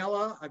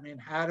Venezuela. I mean,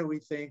 how do we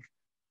think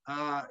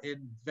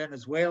in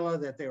Venezuela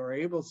that they were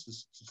able to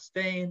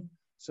sustain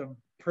some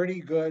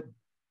pretty good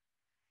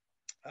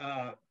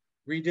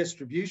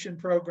redistribution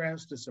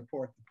programs to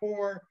support the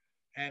poor?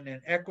 And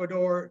in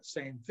Ecuador,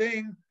 same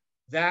thing.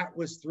 That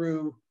was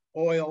through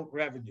oil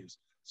revenues.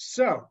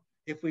 So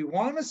if we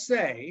want to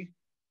say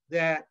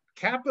that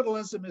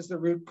capitalism is the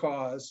root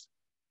cause,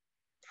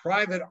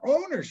 private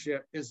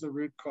ownership is the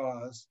root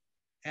cause,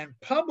 and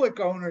public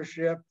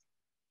ownership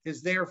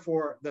is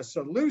therefore the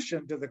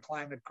solution to the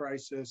climate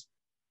crisis,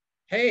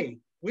 hey,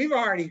 we've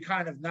already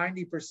kind of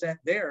 90%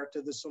 there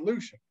to the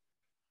solution.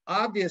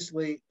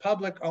 Obviously,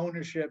 public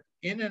ownership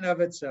in and of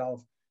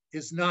itself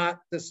is not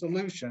the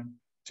solution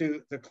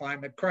to the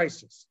climate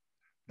crisis.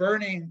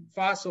 Burning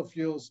fossil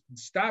fuels,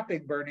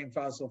 stopping burning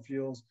fossil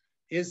fuels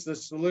is the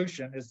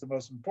solution, is the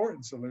most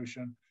important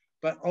solution,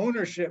 but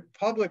ownership,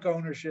 public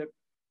ownership,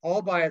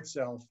 all by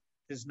itself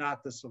is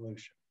not the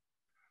solution.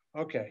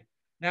 Okay,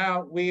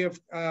 now we have,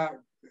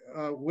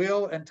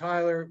 Will and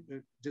Tyler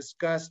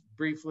discussed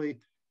briefly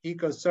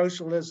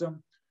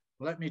eco-socialism.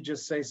 Let me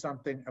just say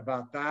something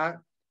about that.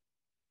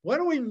 What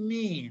do we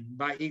mean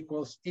by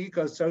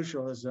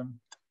eco-socialism,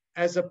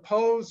 as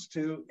opposed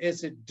to,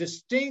 is it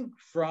distinct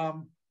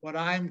from what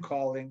I'm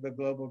calling the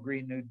Global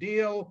Green New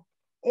Deal,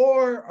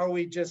 or are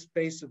we just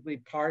basically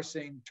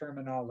parsing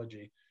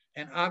terminology?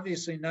 And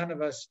obviously none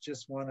of us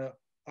just want to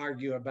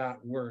argue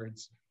about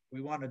words.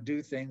 We want to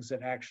do things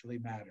that actually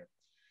matter.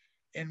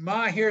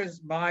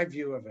 Here's my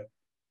view of it.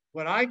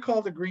 What I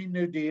call the Green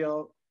New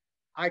Deal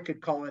I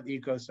could call it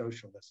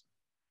eco-socialism.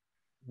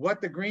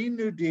 What the Green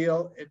New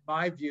Deal, in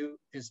my view,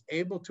 is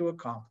able to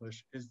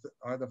accomplish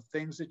are the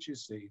things that you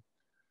see.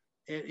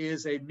 It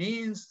is a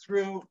means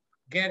through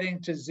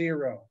getting to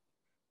zero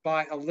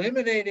by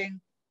eliminating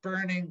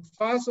burning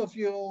fossil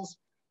fuels,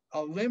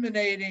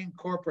 eliminating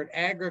corporate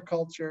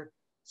agriculture,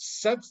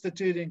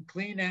 substituting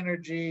clean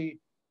energy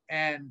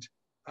and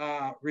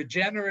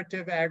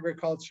regenerative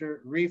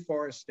agriculture,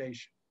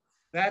 reforestation.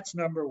 That's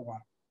number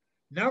one.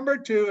 Number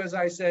two, as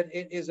I said,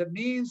 it is a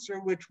means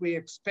through which we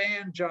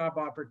expand job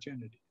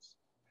opportunities.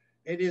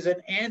 It is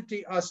an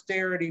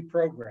anti-austerity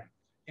program.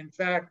 In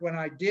fact, when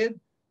I did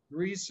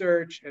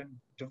research and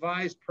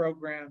devised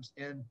programs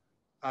in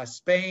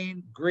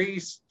Spain,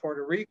 Greece,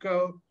 Puerto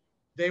Rico,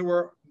 they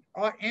were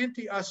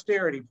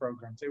anti-austerity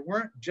programs. They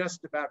weren't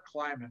just about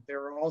climate. They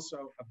were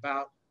also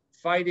about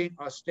fighting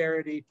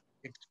austerity,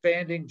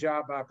 expanding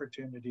job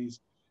opportunities.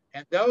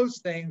 And those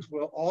things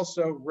will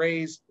also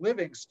raise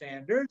living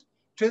standards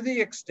to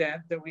the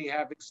extent that we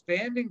have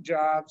expanding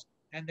jobs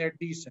and they're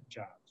decent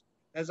jobs.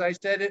 As I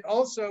said, it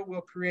also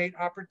will create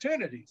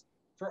opportunities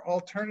for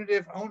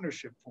alternative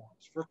ownership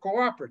forms, for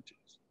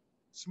cooperatives,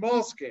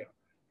 small scale.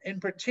 In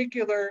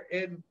particular,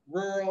 in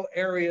rural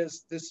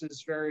areas, this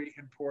is very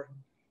important.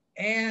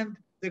 And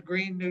the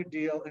Green New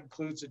Deal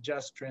includes a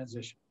just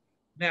transition.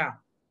 Now,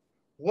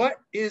 what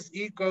is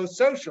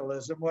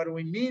eco-socialism? What do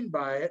we mean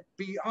by it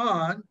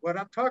beyond what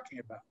I'm talking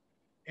about?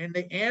 And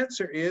the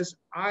answer is,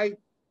 I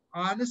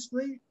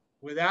honestly,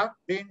 without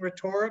being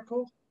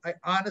rhetorical, I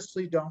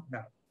honestly don't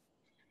know.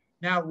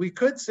 Now, we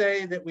could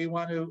say that we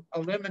want to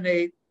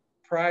eliminate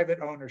private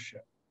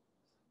ownership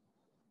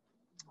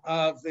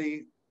of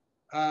the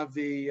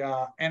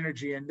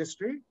energy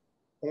industry,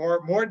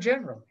 or more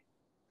generally.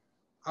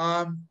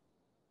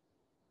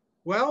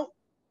 Well,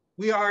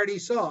 we already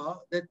saw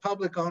that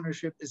public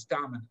ownership is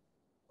dominant.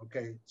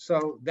 Okay,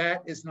 so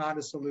that is not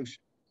a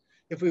solution.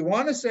 If we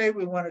want to say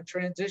we want to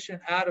transition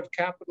out of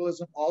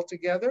capitalism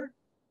altogether,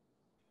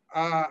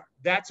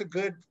 that's a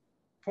good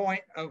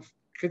point of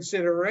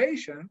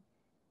consideration,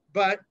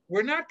 but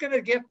we're not going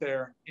to get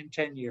there in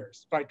 10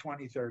 years by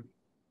 2030.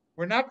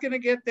 We're not going to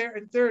get there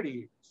in 30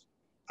 years.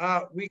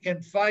 We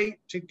can fight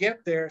to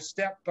get there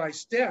step by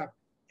step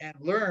and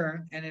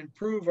learn and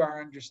improve our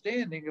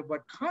understanding of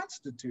what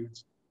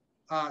constitutes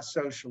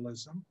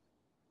socialism.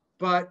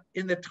 But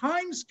in the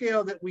time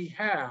scale that we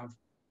have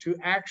to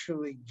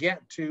actually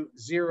get to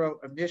zero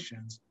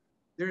emissions,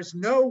 there's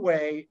no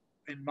way,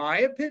 in my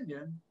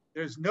opinion,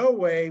 there's no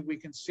way we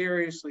can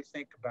seriously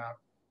think about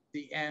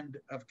the end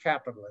of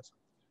capitalism.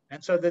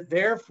 And so that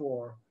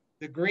therefore,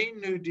 the Green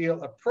New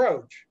Deal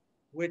approach,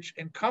 which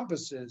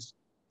encompasses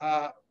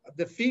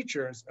the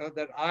features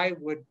that I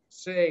would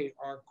say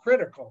are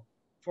critical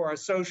for a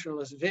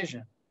socialist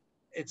vision.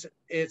 It's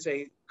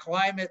a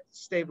climate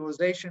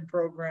stabilization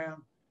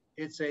program.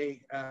 It's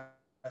a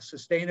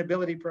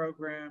sustainability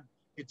program.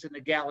 It's an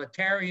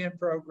egalitarian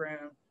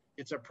program.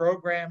 It's a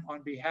program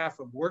on behalf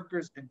of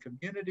workers and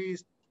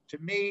communities. To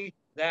me,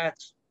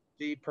 that's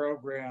the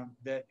program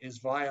that is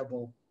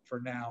viable for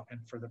now and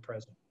for the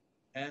present.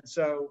 And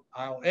so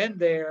I'll end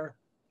there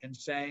in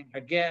saying,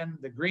 again,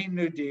 the Green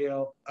New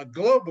Deal, a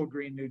global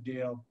Green New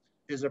Deal,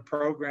 is a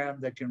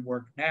program that can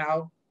work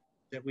now,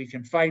 that we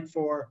can fight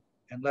for,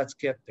 and let's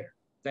get there.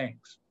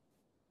 Thanks.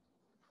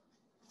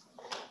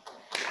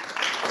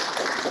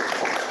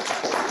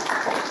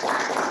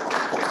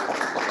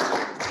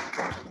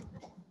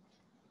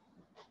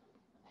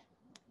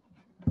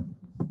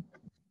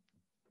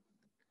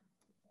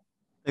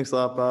 Thanks a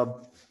lot,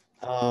 Bob.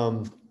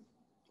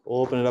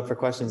 We'll open it up for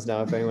questions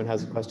now. If anyone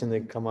has a question, they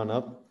can come on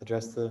up,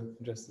 address the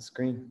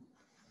screen.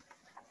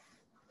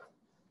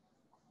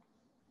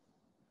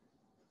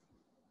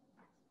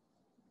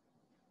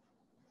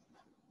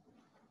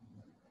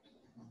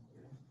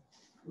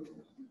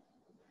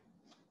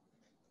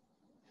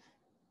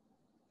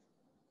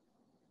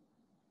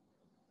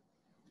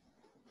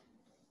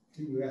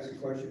 Can you ask a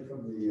question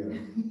from the,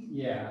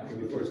 yeah.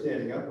 before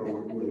standing up,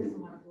 or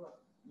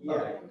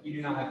Yeah, you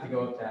do not have to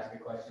go up to ask a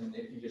question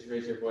if you just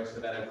raise your voice so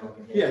that everyone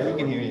can hear you. Yeah, he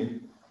can hear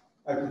you.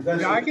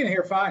 Yeah, I can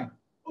hear fine.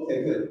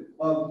 Okay, good.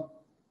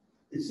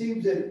 It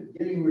seems that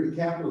getting rid of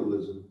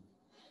capitalism,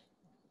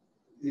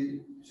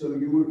 so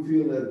you would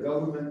feel that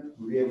government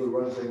would be able to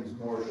run things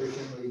more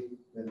efficiently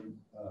than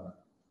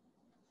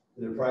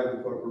a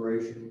private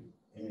corporation,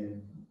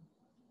 and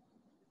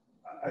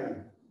I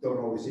don't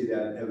always see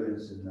that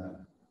evidence in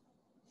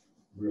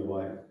real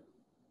life.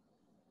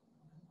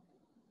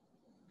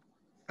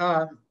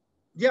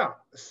 Yeah,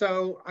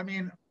 so I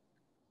mean,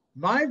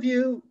 my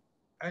view,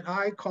 and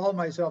I call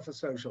myself a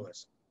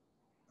socialist.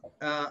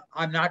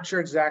 I'm not sure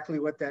exactly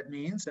what that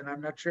means, and I'm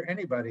not sure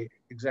anybody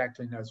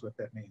exactly knows what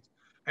that means.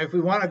 If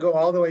we want to go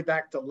all the way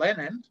back to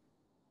Lenin,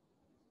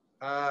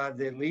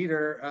 the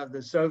leader of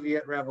the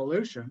Soviet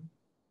Revolution,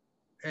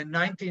 in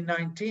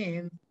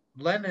 1919,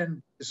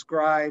 Lenin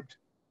described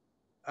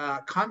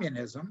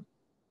communism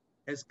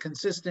as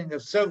consisting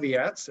of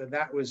Soviets, and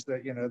that was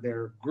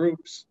their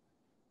groups.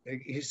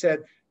 He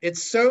said,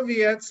 it's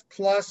Soviets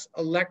plus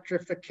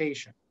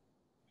electrification.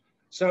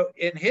 So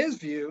in his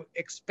view,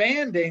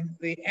 expanding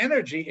the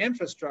energy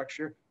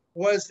infrastructure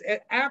was an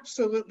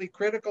absolutely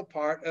critical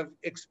part of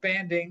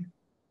expanding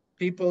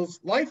people's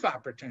life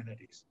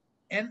opportunities.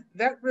 And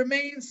that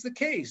remains the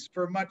case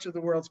for much of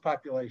the world's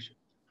population.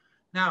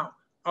 Now,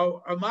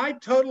 am I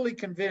totally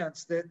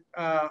convinced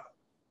that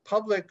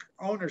public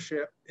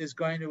ownership is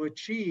going to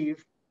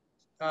achieve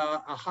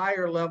a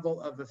higher level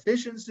of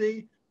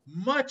efficiency,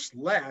 much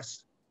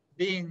less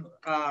being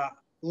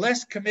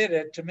less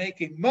committed to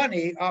making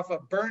money off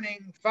of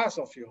burning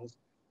fossil fuels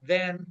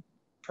than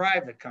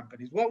private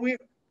companies? Well, we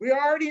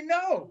already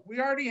know, we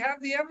already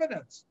have the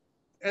evidence.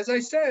 As I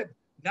said,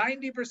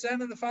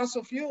 90% of the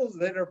fossil fuels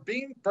that are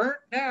being burnt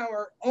now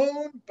are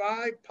owned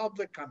by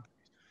public companies.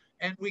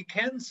 And we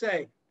can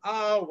say,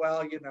 oh,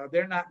 well, you know,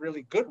 they're not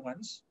really good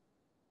ones.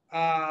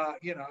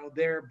 You know,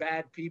 they're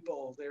bad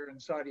people. They're in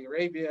Saudi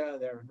Arabia,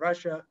 they're in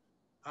Russia.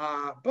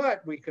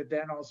 But we could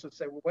then also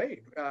say, well,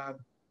 wait,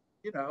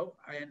 you know,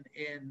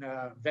 in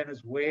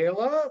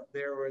Venezuela,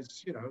 there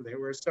was, you know, they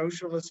were a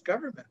socialist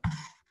government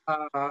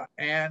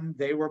and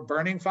they were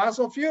burning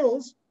fossil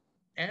fuels.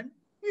 And,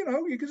 you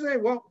know, you could say,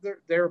 well,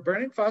 they're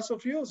burning fossil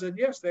fuels. And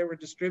yes, they were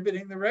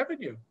distributing the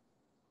revenue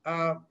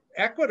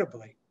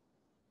equitably.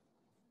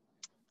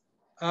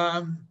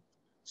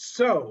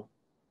 So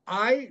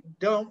I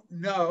don't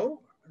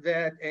know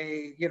that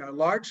a, you know,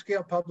 large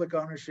scale public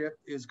ownership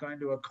is going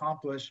to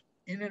accomplish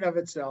in and of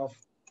itself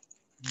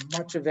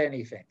much of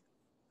anything.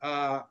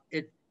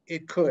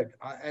 It could.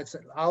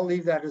 I'll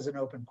leave that as an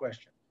open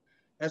question.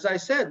 As I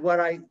said, what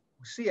I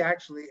see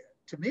actually,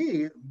 to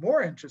me,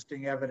 more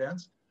interesting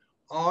evidence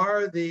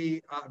are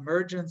the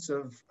emergence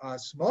of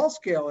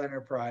small-scale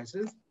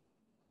enterprises,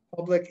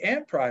 public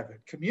and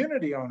private,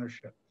 community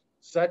ownership,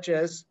 such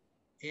as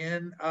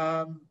in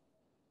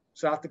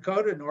South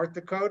Dakota, North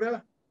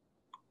Dakota,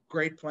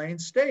 Great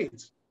Plains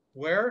states,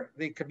 where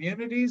the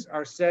communities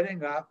are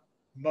setting up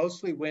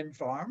mostly wind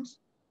farms.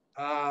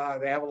 They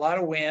have a lot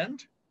of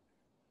wind,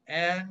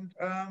 and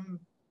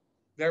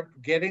they're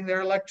getting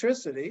their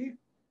electricity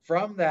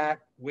from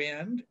that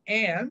wind,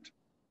 and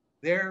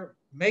they're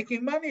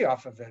making money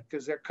off of it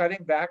because they're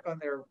cutting back on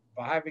their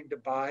having to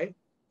buy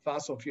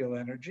fossil fuel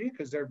energy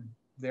because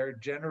they're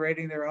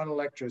generating their own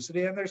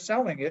electricity and they're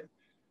selling it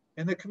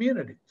in the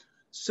community.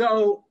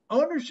 So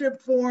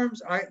ownership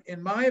forms,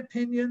 in my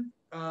opinion,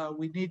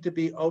 we need to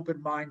be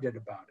open-minded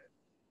about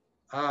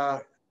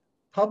it.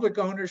 Public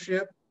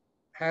ownership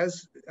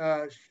has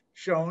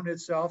shown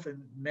itself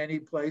in many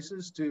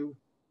places to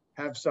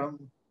have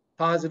some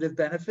positive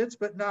benefits,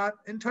 but not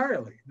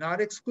entirely, not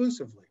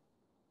exclusively.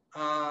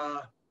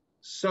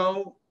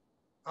 So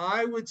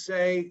I would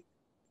say,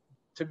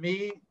 to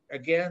me,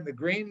 again, the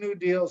Green New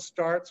Deal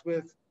starts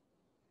with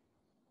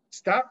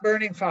stop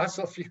burning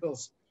fossil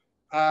fuels,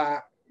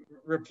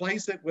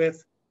 replace it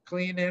with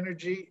clean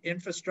energy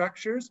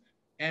infrastructures,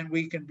 and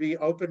we can be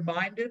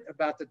open-minded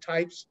about the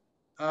types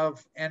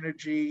of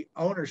energy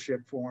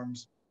ownership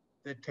forms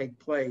that take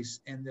place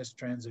in this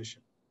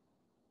transition.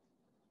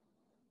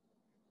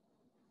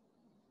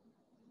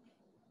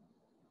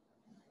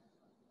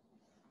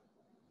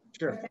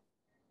 Sure.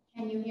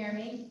 Can you hear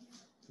me?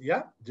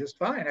 Yeah, just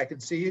fine. I can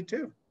see you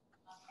too.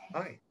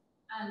 Okay.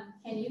 Hi.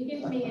 Can you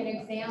give me an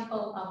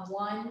example of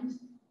one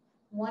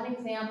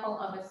example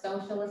of a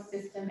socialist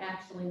system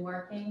actually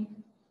working?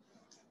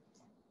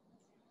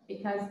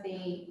 Because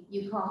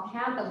you call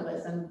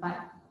capitalism, but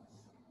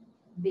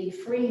the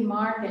free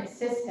market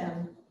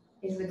system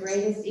is the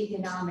greatest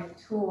economic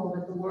tool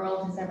that the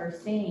world has ever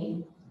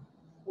seen,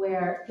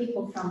 where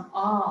people from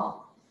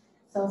all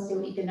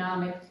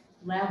socioeconomic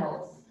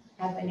levels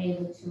have been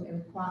able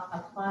to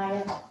apply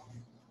it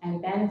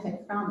and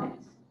benefit from it.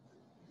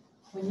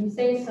 When you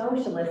say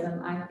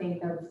socialism, I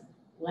think of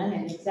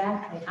Lenin.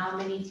 Exactly how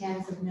many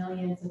tens of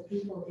millions of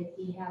people did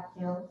he have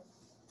killed?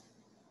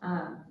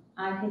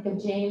 I think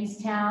of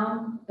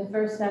Jamestown, the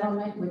first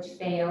settlement, which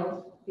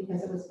failed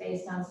because it was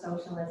based on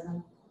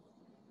socialism.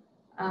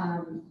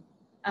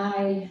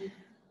 I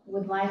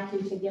would like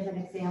you to give an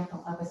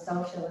example of a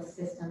socialist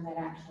system that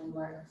actually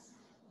works.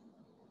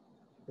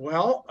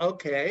 Well,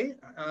 okay.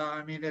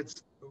 I mean,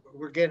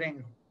 we're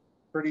getting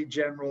pretty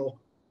general,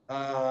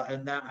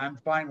 and that I'm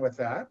fine with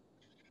that.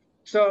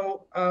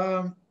 So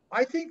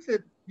I think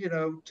that, you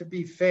know, to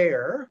be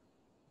fair,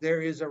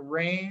 there is a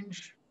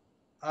range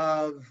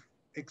of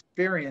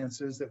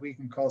experiences that we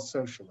can call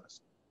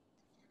socialist.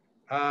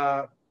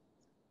 The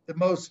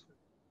most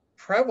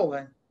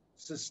prevalent,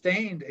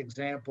 sustained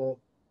example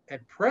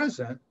at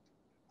present,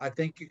 I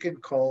think you can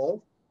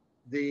call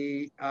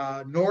the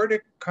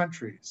Nordic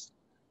countries,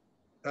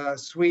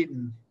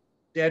 Sweden,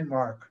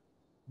 Denmark,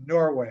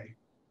 Norway,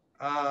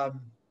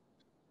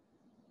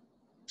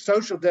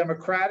 social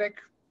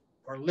democratic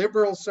or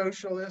liberal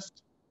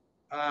socialist.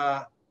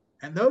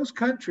 And those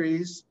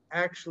countries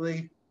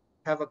actually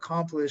have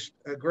accomplished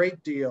a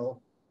great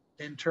deal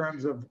in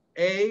terms of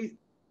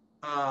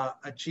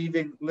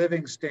achieving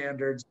living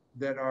standards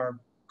that are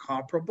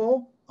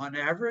comparable on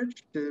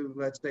average to,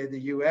 let's say, the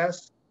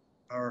US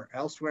or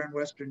elsewhere in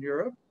Western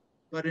Europe.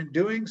 But in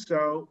doing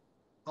so,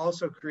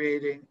 also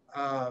creating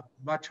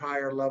much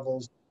higher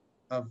levels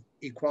of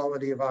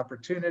equality of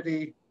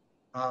opportunity,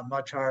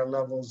 much higher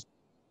levels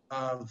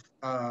of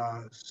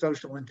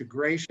social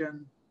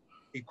integration,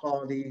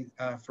 equality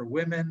for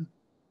women,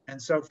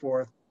 and so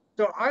forth.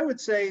 So I would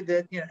say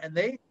that, you know, and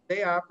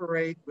they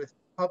operate with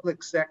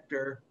public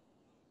sector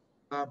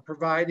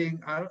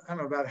providing, I don't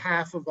know, about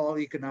half of all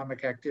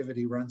economic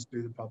activity runs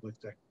through the public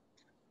sector.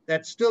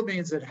 That still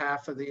means that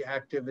half of the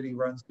activity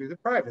runs through the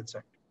private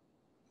sector.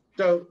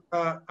 So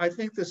I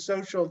think the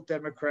social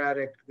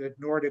democratic, the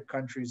Nordic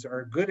countries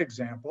are a good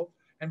example.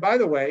 And by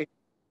the way,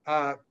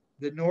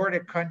 the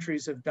Nordic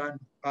countries have done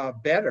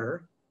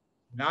better,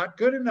 not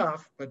good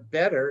enough, but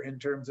better in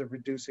terms of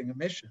reducing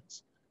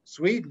emissions.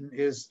 Sweden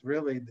is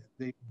really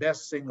the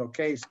best single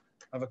case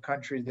of a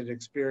country that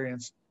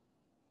experienced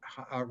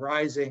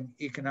rising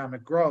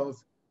economic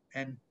growth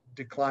and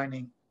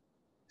declining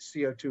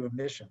CO2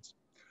 emissions.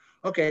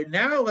 Okay,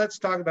 now let's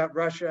talk about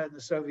Russia and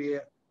the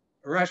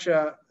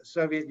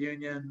Soviet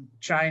Union,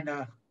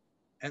 China,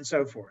 and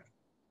so forth.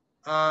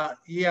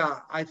 Yeah,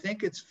 I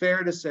think it's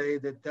fair to say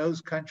that those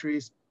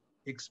countries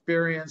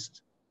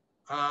experienced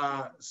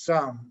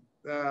some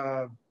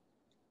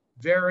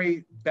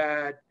very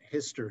bad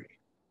history.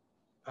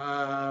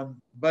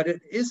 But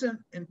it isn't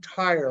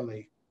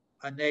entirely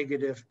a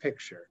negative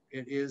picture.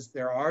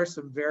 There are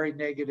some very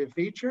negative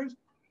features,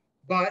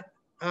 but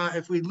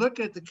if we look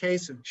at the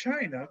case of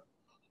China,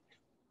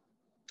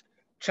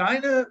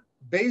 China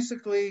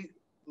basically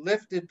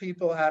lifted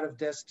people out of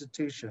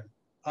destitution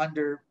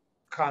under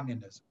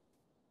communism.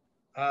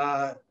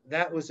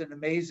 That was an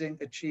amazing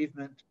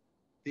achievement.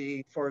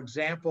 For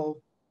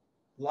example,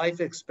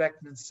 life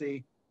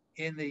expectancy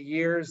in the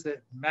years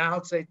that Mao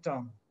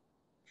Zedong,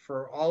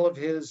 for all of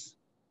his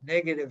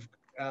negative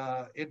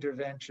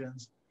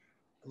interventions,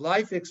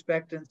 life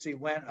expectancy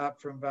went up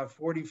from about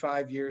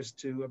 45 years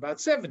to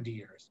about 70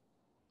 years.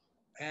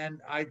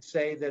 And I'd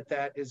say that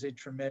that is a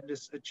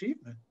tremendous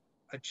achievement,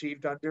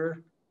 achieved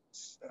under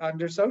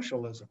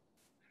socialism.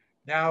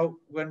 Now,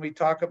 when we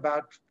talk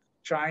about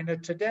China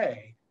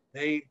today,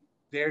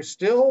 they're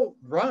still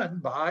run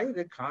by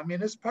the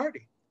Communist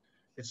Party.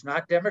 It's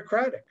not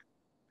democratic.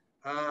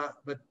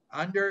 But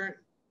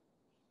under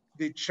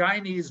the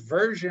Chinese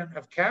version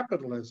of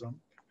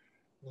capitalism,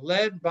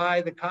 led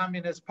by the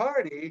Communist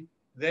Party,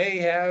 they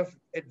have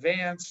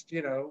advanced,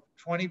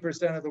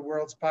 20% of the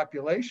world's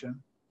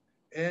population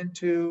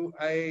into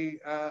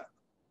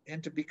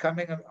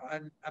becoming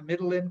a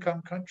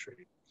middle-income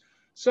country.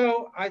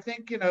 So I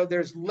think,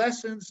 there's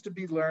lessons to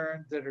be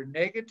learned that are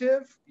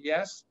negative,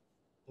 yes,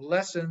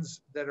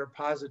 lessons that are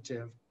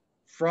positive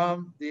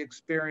from the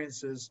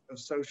experiences of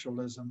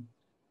socialism.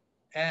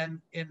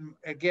 And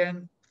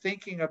again,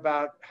 thinking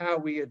about how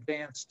we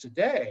advance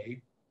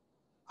today,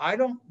 I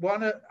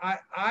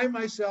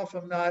myself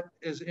am not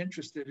as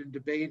interested in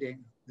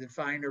debating the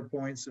finer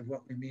points of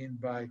what we mean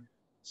by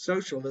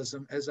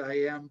socialism as I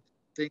am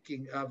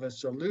thinking of a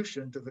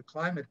solution to the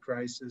climate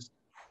crisis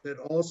that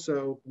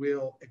also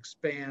will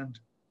expand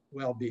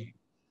well-being.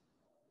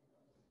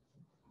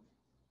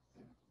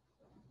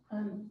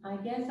 I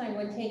guess I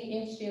would take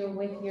issue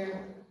with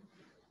your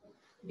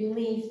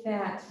belief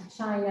that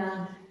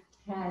China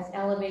has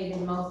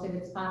elevated most of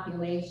its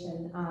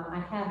population. I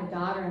have a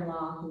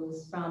daughter-in-law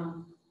who's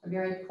from a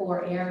very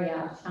poor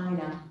area of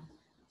China.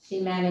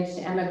 She managed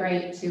to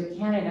emigrate to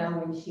Canada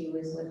when she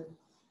was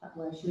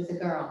a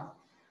girl.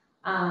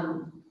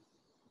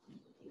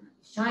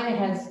 China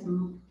has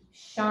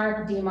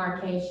sharp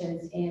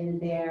demarcations in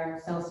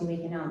their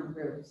socioeconomic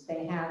groups.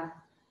 They have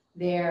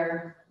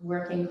their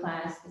working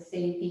class, the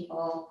city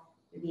people,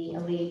 the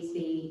elites,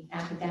 the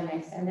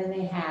academics, and then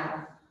they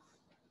have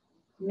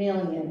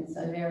millions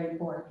of very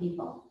poor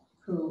people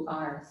who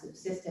are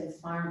subsistence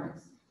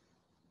farmers,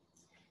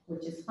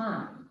 which is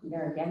fine.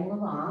 They're getting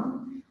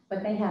along,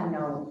 but they have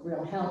no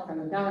real help from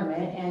the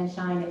government, and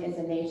China is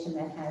a nation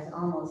that has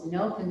almost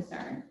no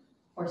concern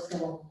for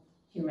civil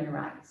human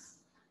rights.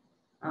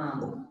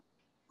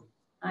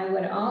 I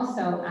would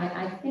also,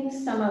 I think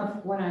some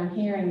of what I'm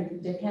hearing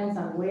depends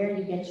on where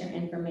you get your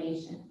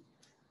information.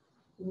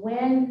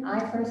 When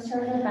I first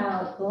heard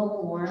about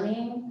global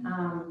warming,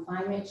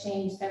 climate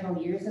change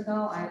several years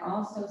ago, I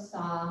also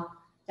saw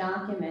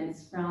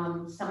documents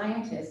from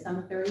scientists,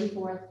 some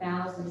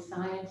 34,000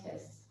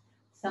 scientists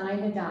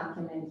signed a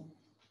document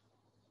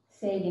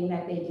stating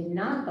that they did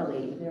not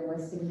believe there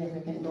was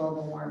significant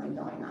global warming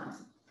going on.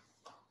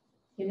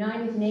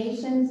 United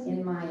Nations,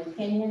 in my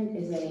opinion,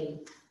 is a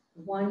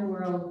one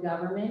world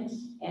government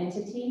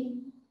entity,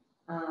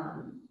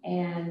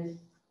 and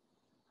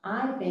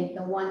I think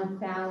the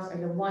 1,000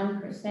 or the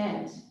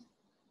 1%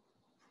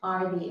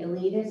 are the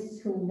elitists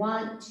who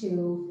want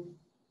to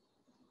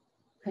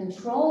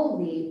control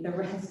the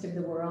rest of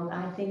the world.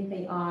 I think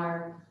they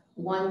are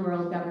one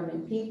world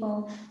government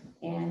people,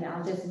 and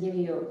I'll just give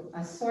you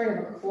a sort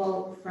of a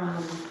quote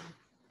from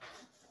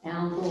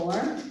Al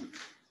Gore,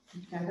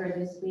 which I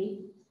heard this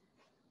week.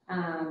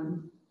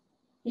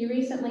 He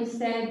recently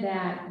said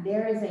that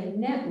there is a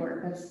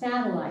network of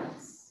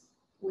satellites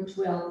which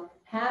will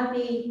have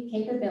the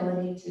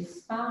capability to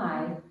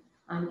spy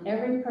on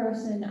every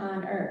person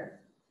on Earth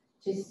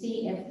to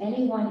see if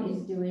anyone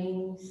is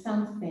doing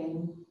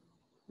something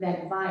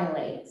that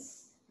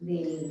violates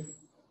the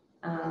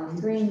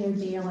Green New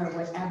Deal or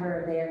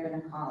whatever they're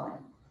going to call it.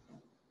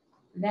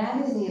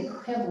 That is the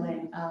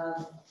equivalent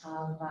of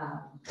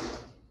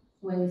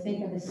when you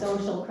think of the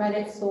social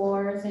credit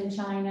scores in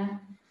China.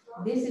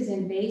 This is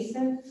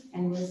invasive,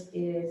 and this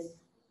is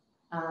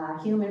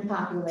human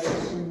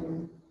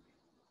population.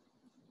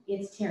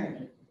 It's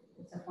tyranny.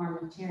 It's a form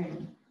of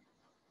tyranny.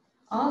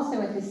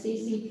 Also at the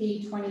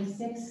CCP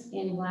 26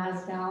 in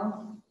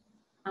Glasgow,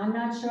 I'm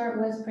not sure it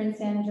was Prince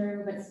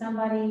Andrew, but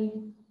somebody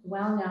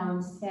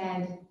well-known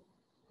said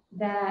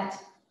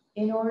that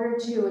in order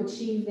to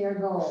achieve their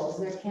goals,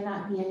 there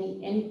cannot be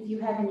any, if you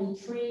have any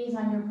trees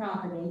on your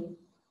property,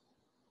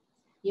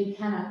 you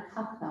cannot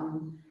cut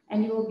them,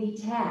 and you will be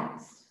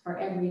taxed for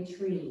every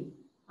tree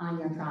on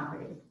your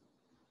property.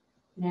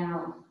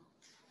 Now,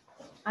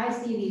 I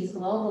see these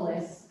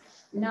globalists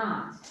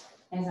not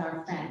as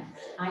our friends.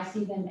 I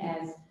see them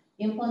as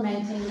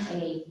implementing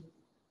a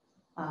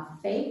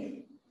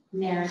fake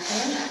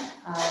narrative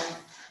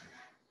of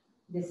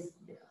this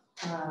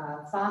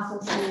fossil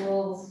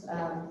fuels,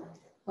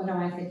 what do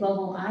I say,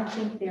 global. I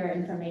think their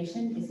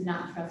information is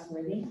not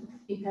trustworthy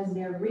because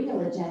their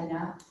real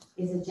agenda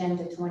is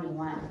Agenda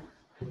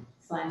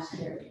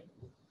 21/30.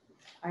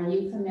 Are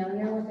you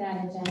familiar with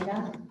that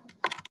agenda?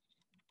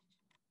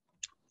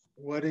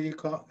 What do you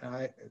call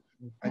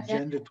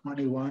Agenda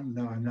 21?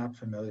 No, I'm not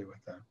familiar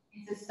with that.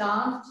 It's a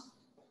soft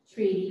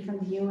treaty from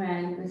the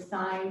UN. It was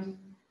signed,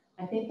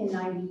 I think, in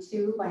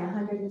 '92 by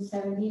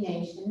 170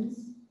 nations,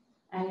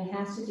 and it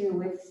has to do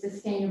with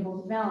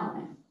sustainable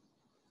development.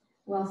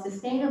 Well,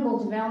 sustainable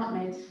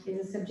development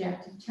is a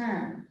subjective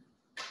term.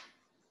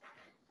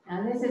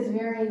 Now, this is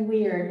very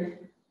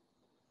weird,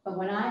 but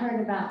when I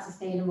heard about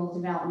sustainable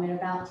development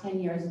about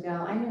 10 years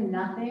ago, I knew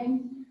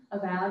nothing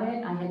about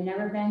it. I had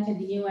never been to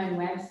the UN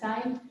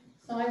website,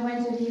 so I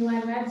went to the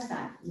UN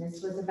website. And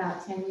this was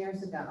about 10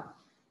 years ago.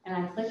 And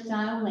I clicked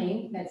on a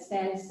link that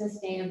says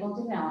sustainable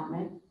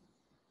development.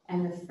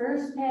 And the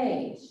first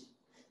page,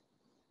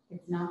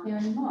 it's not there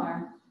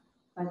anymore,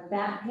 but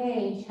that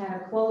page had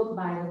a quote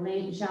by the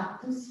late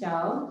Jacques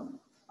Cousteau,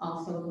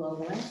 also a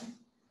globalist,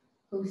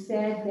 who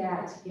said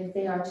that if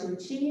they are to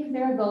achieve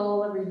their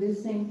goal of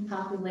reducing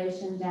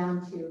population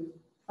down to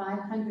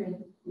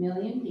 500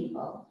 million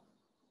people,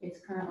 it's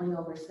currently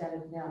over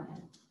 7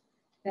 billion,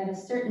 that a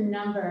certain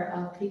number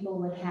of people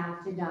would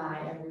have to die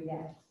every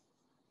day.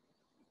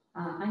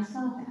 I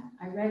saw that.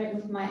 I read it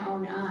with my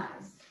own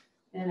eyes,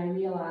 and I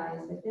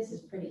realized that this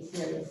is pretty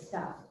serious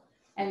stuff.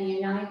 And the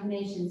United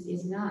Nations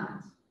is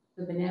not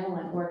the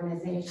benevolent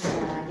organization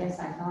that I guess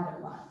I thought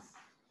it was.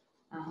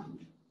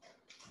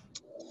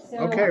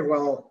 Okay,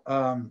 well,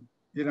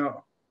 you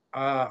know,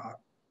 I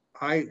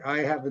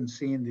haven't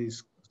seen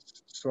these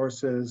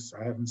sources.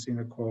 I haven't seen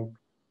a quote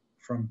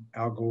from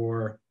Al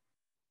Gore.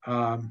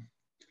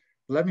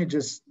 Let me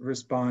just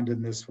respond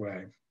in this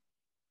way.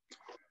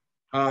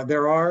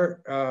 There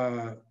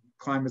are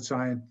climate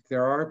science,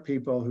 there are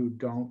people who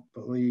don't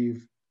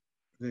believe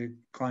the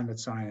climate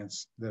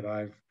science that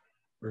I've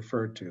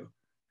referred to,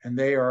 and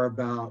they are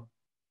about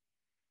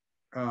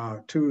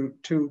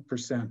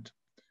 2%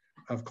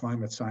 of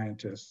climate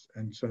scientists,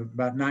 and so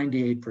about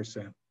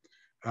 98%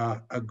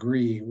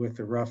 agree with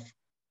the rough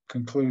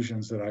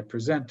conclusions that I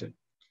presented.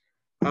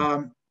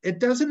 It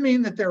doesn't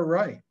mean that they're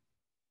right.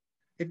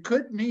 It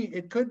could be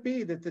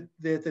that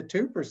the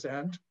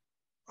 2%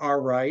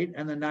 are right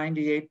and the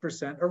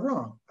 98% are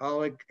wrong.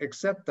 I'll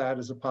accept that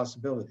as a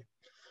possibility.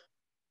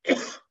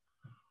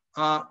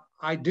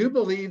 I do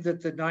believe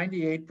that the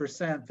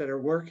 98% that are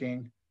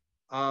working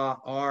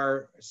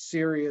are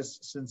serious,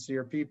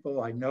 sincere people.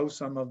 I know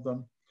some of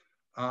them.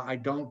 I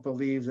don't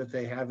believe that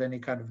they have any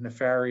kind of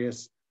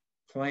nefarious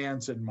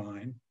plans in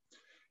mind.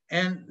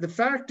 And the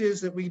fact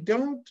is that we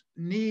don't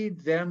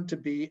need them to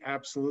be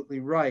absolutely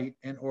right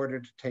in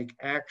order to take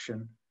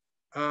action,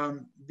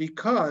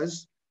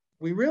 because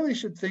we really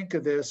should think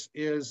of this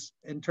as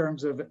in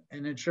terms of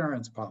an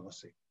insurance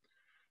policy.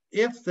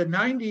 If the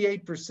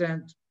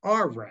 98%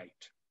 are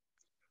right,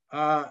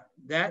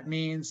 that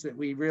means that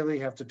we really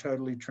have to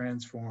totally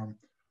transform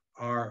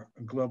our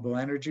global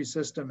energy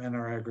system and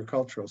our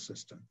agricultural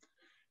system.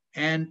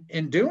 And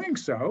in doing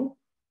so,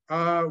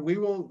 we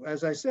will,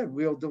 as I said,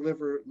 we'll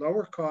deliver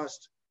lower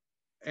cost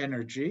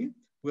energy,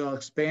 we'll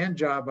expand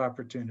job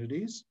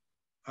opportunities,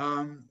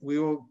 we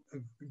will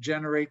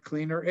generate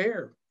cleaner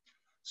air.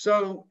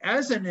 So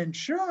as an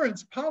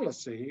insurance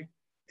policy,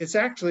 it's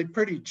actually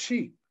pretty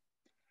cheap.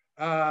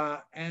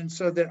 And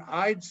so that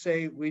I'd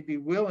say we'd be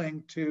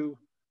willing to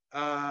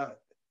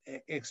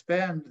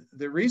expend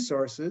the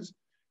resources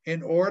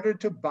in order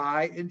to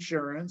buy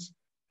insurance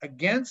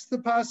against the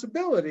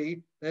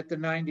possibility that the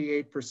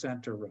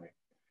 98% are right.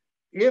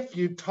 If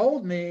you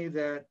told me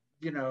that,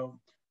 you know,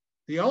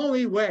 the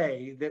only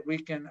way that we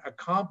can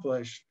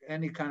accomplish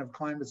any kind of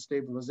climate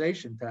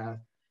stabilization path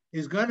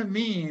is going to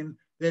mean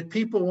that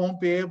people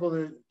won't be able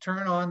to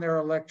turn on their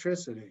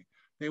electricity,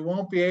 They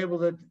won't be able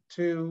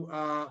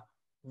to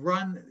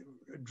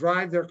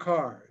drive their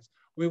cars.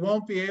 We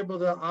won't be able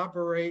to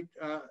operate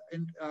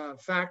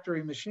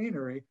factory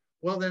machinery.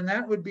 Well, then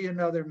that would be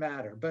another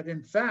matter. But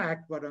in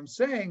fact, what I'm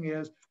saying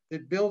is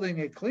that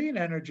building a clean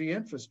energy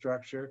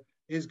infrastructure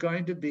is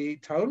going to be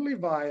totally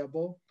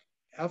viable,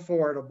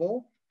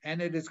 affordable,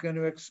 and it is going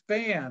to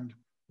expand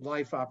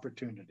life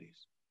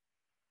opportunities.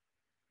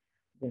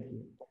 Thank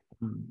you.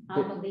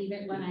 I'll believe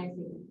it when I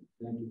see it.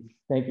 Thank you.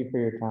 Thank you for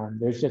your time.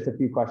 There's just a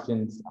few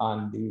questions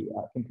on the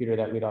computer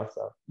that we'd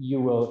also, you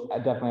will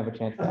definitely have a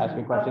chance to ask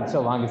your question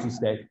so long as you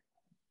stay.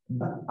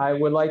 I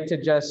would like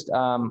to just,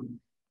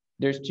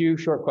 there's two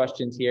short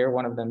questions here.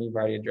 One of them you've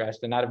already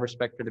addressed, and out of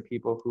respect for the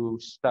people who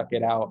stuck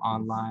it out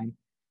online,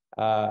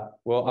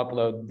 we'll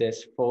upload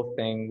this full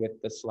thing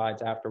with the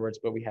slides afterwards,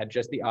 but we had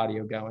just the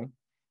audio going.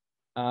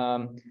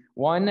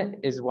 One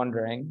is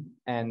wondering,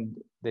 and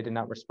they did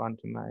not respond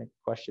to my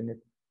question,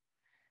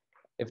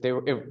 if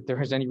there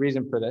was any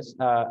reason for this.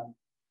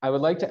 I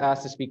would like to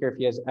ask the speaker if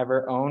he has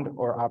ever owned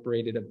or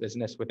operated a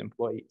business with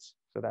employees.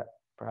 So that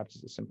perhaps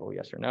is a simple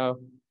yes or no.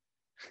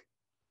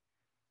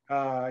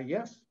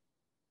 Yes.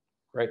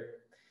 Great.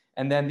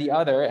 And then the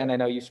other, and I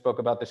know you spoke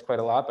about this quite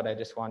a lot, but I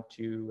just want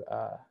to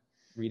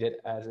read it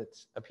as it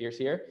appears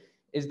here.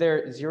 Is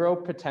there zero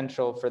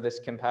potential for this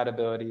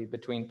compatibility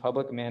between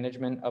public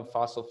management of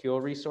fossil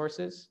fuel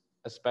resources,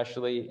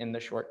 especially in the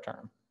short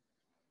term?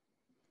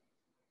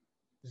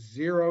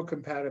 Zero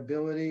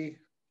compatibility.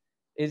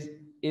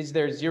 Is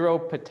there zero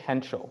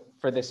potential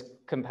for this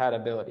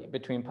compatibility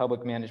between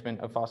public management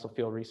of fossil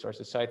fuel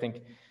resources? So I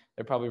think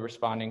they're probably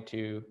responding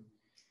to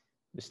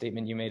the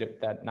statement you made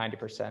that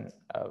 90%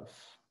 of.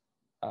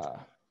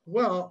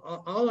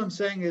 Well, all I'm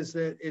saying is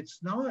that it's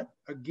not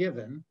a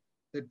given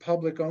that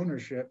public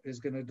ownership is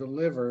going to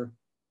deliver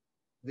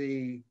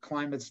the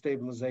climate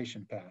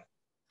stabilization path.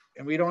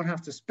 And we don't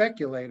have to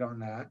speculate on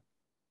that.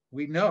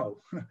 We know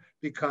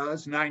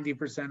because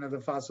 90% of the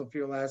fossil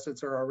fuel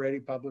assets are already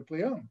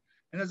publicly owned.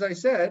 And as I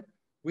said,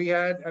 we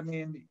had, I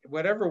mean,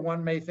 whatever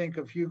one may think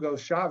of Hugo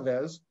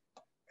Chavez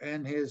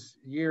and his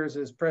years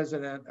as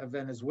president of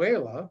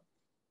Venezuela,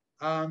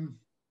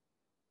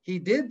 he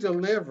did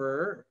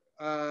deliver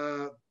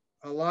a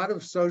lot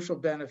of social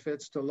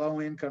benefits to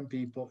low-income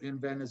people in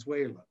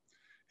Venezuela.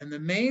 And the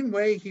main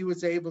way he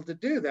was able to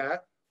do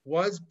that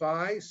was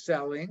by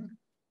selling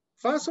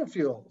fossil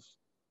fuels.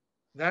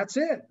 That's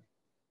it.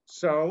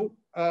 So,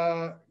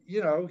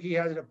 you know, he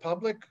had a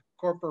public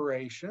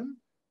corporation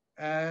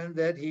and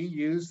that he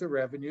used the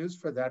revenues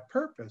for that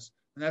purpose.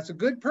 And that's a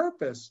good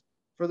purpose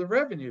for the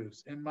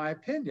revenues, in my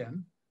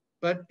opinion,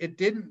 but it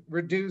didn't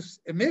reduce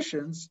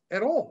emissions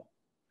at all.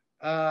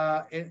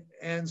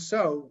 And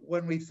so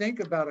when we think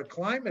about a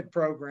climate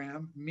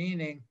program,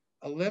 meaning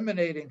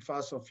eliminating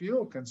fossil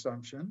fuel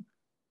consumption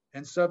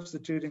and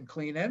substituting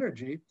clean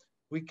energy,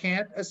 we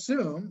can't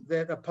assume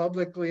that a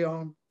publicly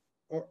owned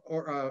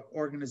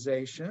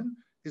organization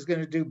is going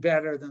to do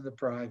better than the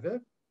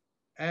private.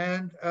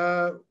 And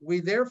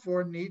we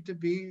therefore need to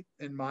be,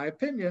 in my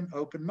opinion,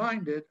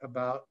 open-minded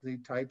about the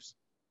types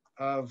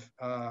of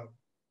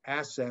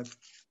assets,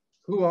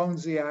 who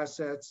owns the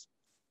assets,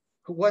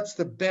 what's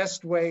the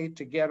best way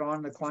to get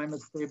on the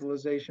climate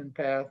stabilization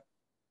path,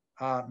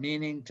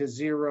 meaning to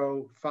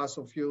zero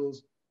fossil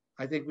fuels.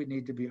 I think we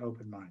need to be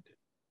open-minded.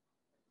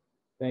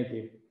 Thank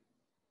you.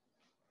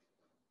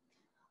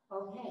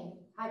 Okay.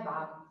 Hi,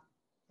 Bob.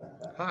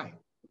 Hi.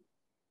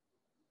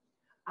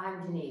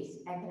 I'm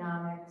Denise,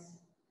 economics,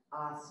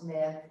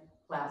 Smith,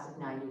 class of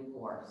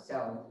 '94.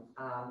 So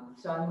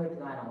I'm with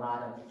you on a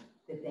lot of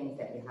the things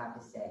that you have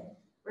to say.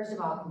 First of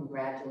all,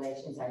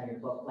 congratulations on your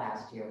book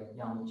last year with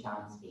Noam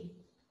Chomsky.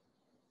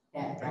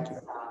 And Thank you.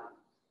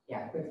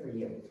 Yeah, good for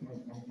you.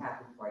 I'm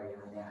happy for you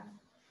on that.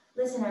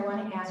 Listen, I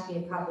want to ask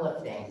you a couple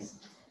of things.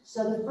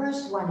 So the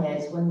first one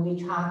is when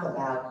we talk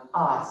about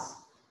us,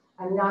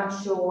 I'm not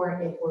sure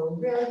if we're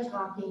really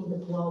talking the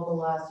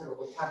global us or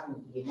we're talking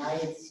the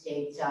United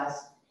States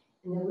us.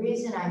 And the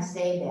reason I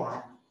say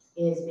that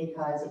is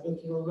because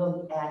if you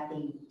look at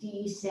the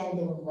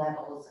descending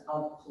levels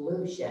of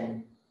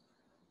pollution,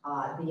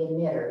 the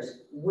emitters,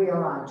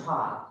 we're on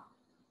top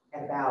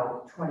at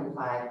about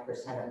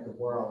 25% of the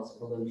world's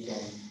pollution.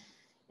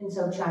 And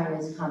so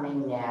China's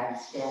coming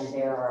next, and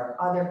there are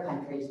other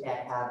countries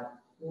that have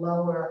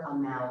lower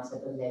amounts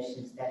of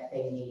emissions that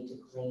they need to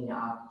clean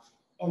up.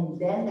 And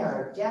then there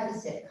are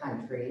deficit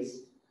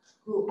countries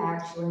who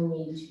actually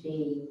need to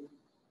be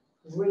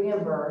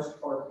reimbursed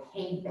or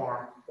paid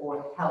back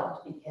or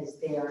helped because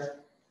they're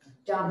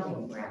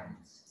dumping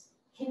grounds.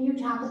 Can you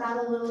talk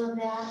about a little of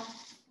that?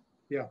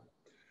 Yeah.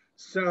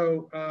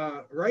 So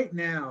right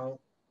now,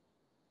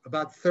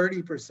 about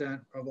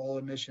 30% of all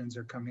emissions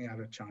are coming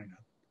out of China.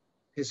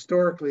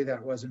 Historically,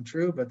 that wasn't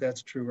true, but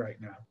that's true right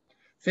now.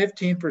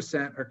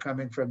 15% are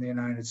coming from the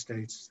United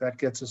States. That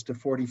gets us to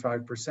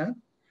 45%.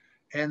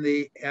 And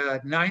the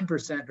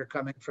 9% are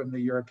coming from the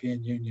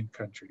European Union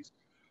countries.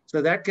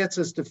 So that gets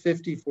us to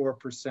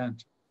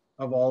 54%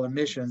 of all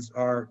emissions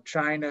are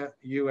China,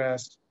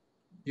 US,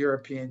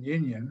 European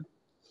Union.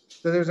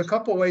 So there's a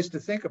couple ways to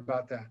think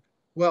about that.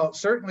 Well,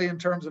 certainly in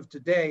terms of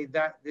today,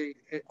 that the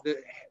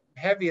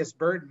heaviest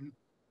burden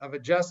of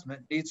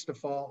adjustment needs to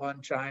fall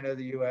on China,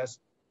 the US,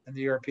 and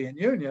the European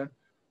Union.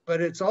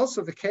 But it's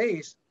also the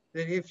case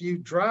that if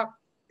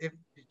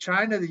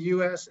China, the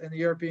US, and the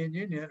European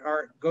Union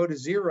go to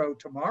zero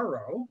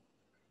tomorrow,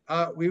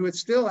 we would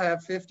still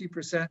have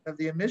 50% of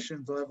the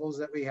emissions levels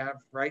that we have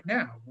right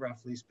now,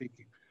 roughly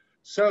speaking.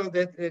 So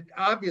that it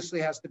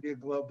obviously has to be a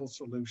global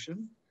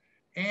solution.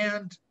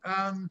 And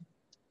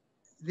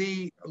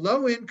the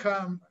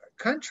low-income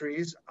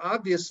countries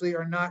obviously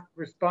are not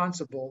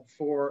responsible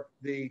for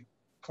the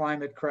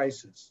climate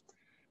crisis.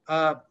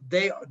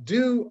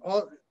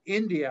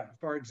 India,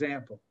 for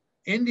example.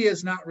 India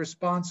is not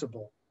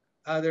responsible.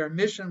 Their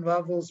emission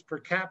levels per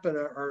capita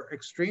are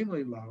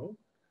extremely low.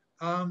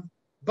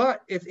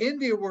 But if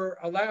India were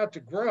allowed to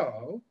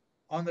grow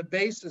on the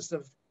basis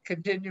of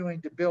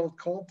continuing to build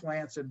coal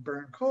plants and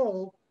burn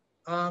coal,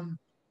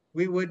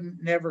 we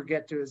wouldn't never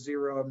get to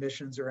zero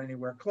emissions or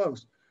anywhere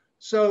close.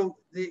 So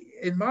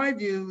in my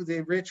view,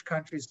 the rich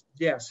countries,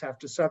 yes, have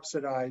to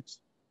subsidize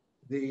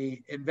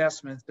the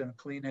investments in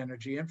clean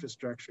energy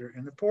infrastructure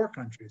in the poor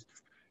countries.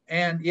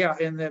 And yeah,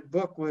 in the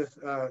book with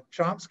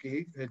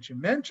Chomsky that you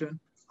mentioned,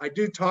 I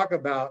do talk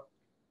about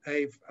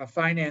a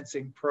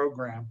financing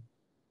program,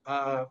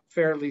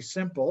 fairly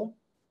simple,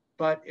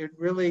 but it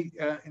really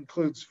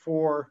includes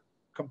 4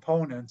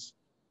 components.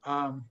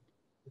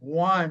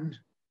 One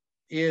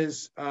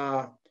is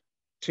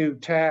to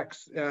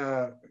tax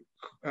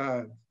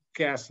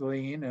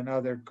gasoline and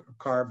other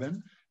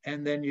carbon,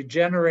 and then you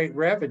generate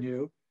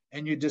revenue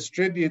and you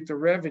distribute the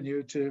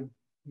revenue to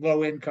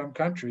low-income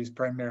countries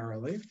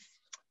primarily.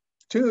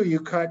 2, you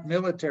cut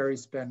military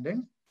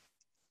spending.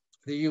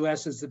 The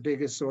US is the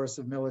biggest source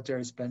of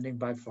military spending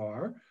by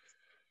far.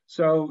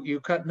 So you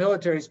cut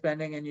military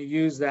spending and you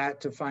use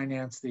that to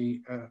finance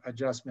the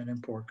adjustment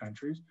in poor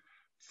countries.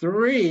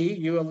 3,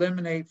 you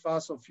eliminate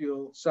fossil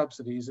fuel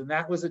subsidies. And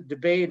that was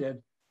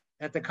debated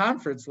at the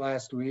conference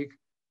last week.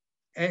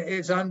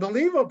 It's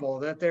unbelievable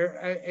that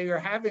you're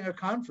having a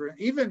conference.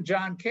 Even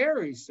John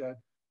Kerry said,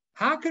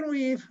 how can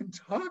we even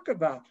talk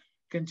about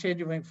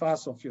continuing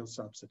fossil fuel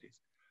subsidies?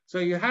 So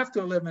you have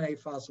to eliminate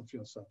fossil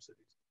fuel subsidies.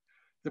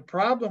 The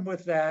problem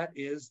with that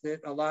is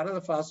that a lot of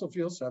the fossil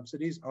fuel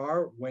subsidies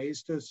are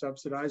ways to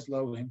subsidize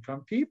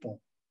low-income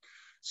people.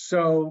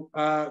 So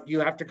you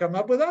have to come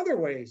up with other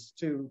ways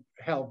to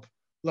help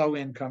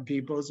low-income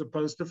people as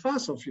opposed to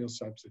fossil fuel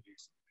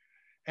subsidies.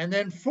 And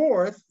then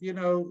 4th,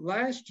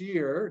 last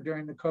year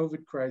during the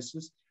COVID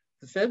crisis,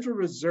 the Federal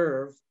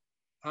Reserve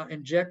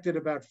injected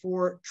about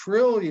 $4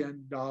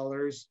 trillion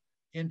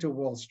into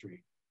Wall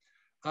Street.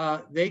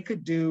 They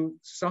could do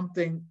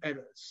something at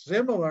a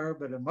similar,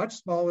 but a much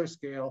smaller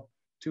scale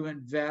to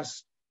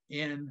invest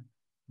in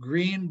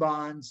green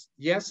bonds,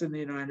 yes, in the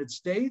United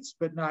States,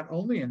 but not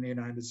only in the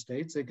United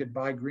States. They could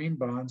buy green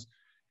bonds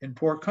in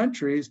poor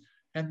countries,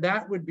 and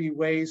that would be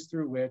ways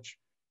through which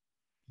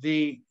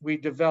we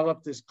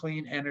develop this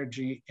clean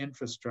energy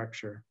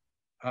infrastructure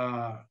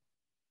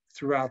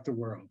throughout the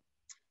world.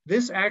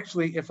 This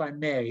actually, if I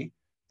may,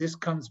 this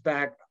comes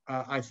back,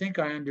 I think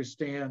I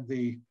understand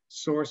the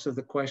source of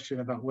the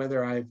question about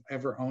whether I've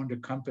ever owned a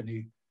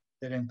company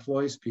that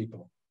employs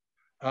people.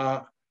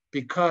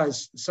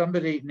 Because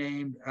somebody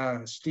named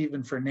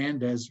Stephen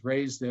Fernandez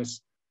raised this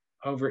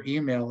over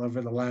email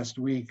over the last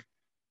week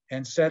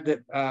and said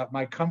that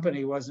my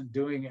company wasn't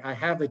doing, I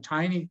have a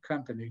tiny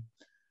company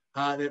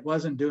that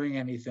wasn't doing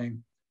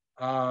anything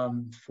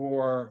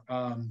for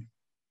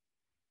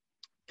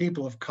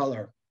people of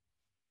color.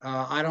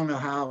 I don't know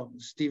how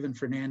Stephen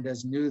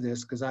Fernandez knew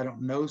this because I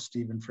don't know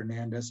Stephen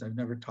Fernandez. I've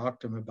never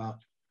talked to him about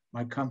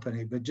my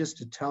company, but just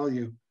to tell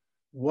you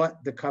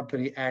what the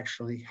company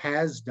actually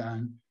has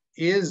done,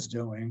 is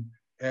doing,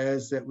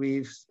 is that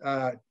we've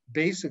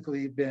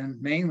basically been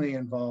mainly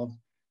involved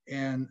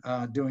in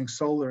doing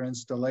solar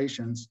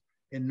installations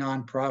in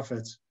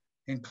nonprofits,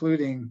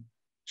 including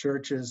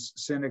churches,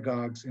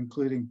 synagogues,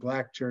 including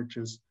Black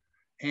churches.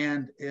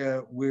 And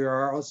we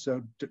are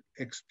also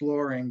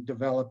exploring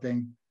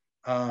developing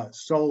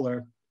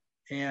solar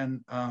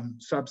in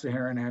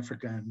sub-Saharan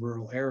Africa and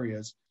rural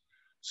areas.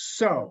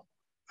 So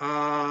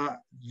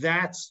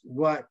that's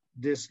what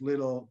this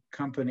little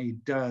company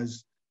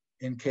does,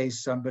 in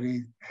case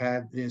somebody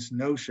had this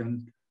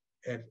notion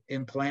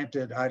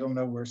implanted. I don't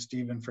know where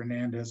Stephen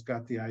Fernandez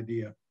got the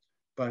idea,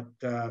 but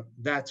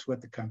that's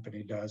what the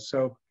company does.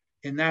 So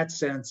in that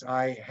sense,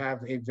 I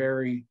have a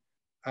very,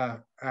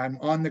 I'm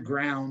on the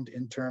ground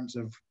in terms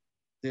of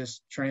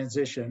this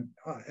transition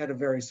at a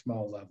very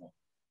small level.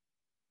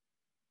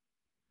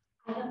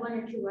 I have 1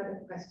 or 2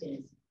 other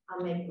questions.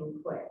 I'll make them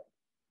quick.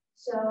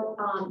 So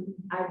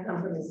I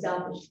come from a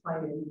selfish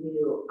point of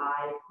view.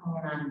 I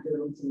plan on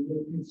doing some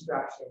new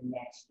construction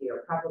next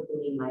year,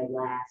 probably my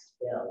last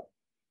build.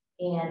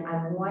 And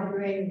I'm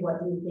wondering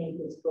what you think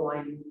is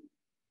going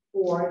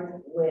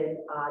forth with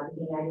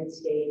the United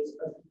States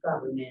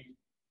government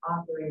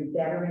offering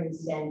better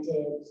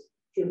incentives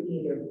to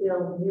either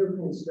build new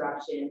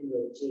construction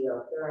with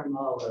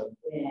geothermal or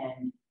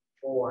wind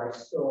or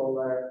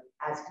solar,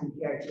 as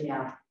compared to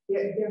now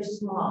They're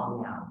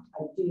small now.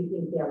 I do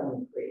think they'll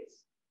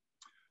increase.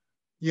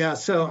 Yeah,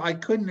 so I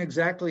couldn't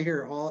exactly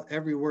hear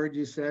every word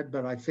you said,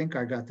 but I think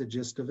I got the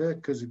gist of it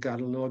because it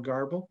got a little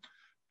garbled.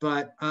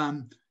 But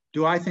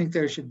do I think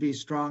there should be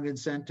strong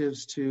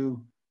incentives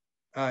to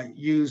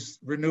use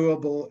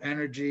renewable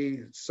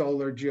energy,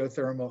 solar,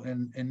 geothermal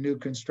in new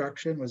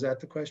construction? Was that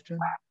the question?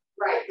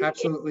 Right.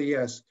 Absolutely,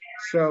 yes.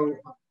 So,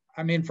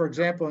 I mean, for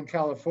example, in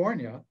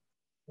California,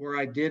 where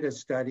I did a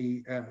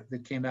study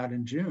that came out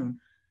in June,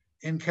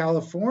 in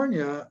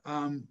California,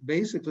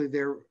 basically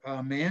they're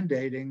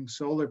mandating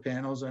solar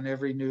panels on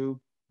every new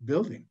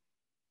building.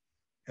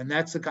 And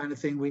that's the kind of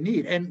thing we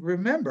need. And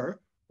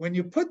remember, when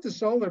you put the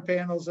solar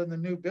panels in the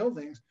new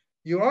buildings,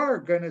 you are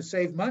going to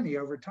save money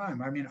over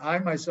time. I mean, I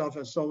myself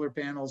have solar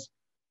panels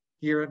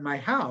here at my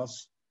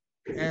house,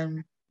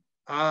 and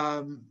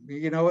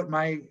you know what,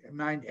 my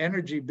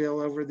energy bill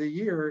over the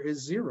year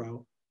is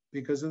zero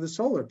because of the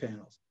solar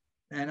panels.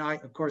 And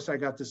of course, I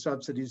got the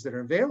subsidies that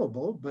are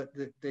available, but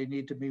they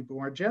need to be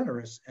more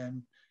generous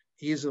and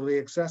easily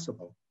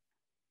accessible.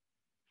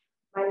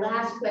 My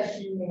last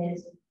question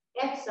is,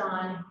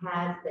 Exxon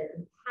has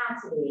the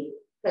capacity,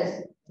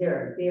 because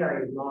they're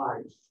very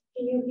large.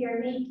 Can you hear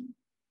me?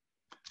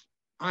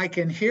 I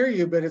can hear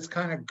you, but it's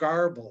kind of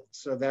garbled.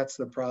 So that's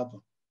the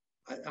problem.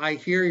 I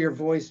hear your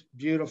voice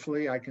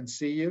beautifully. I can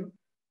see you,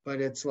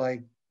 but it's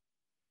like,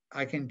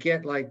 I can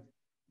get like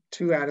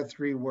 2 out of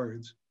 3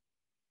 words.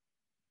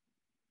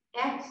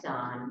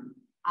 Exxon,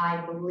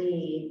 I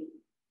believe,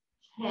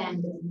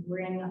 can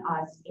bring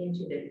us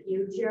into the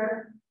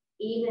future,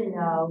 even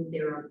though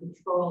they're a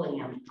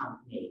petroleum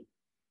company.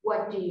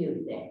 What do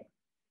you think?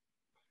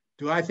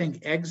 Do I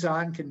think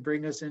Exxon can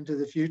bring us into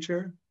the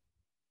future?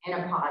 In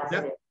a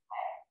positive way.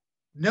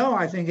 No,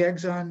 I think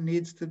Exxon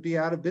needs to be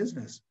out of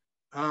business.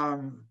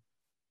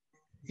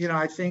 You know,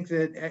 I think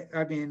that,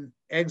 I mean,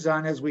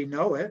 Exxon as we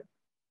know it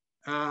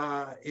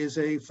is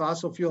a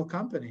fossil fuel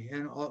company.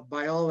 And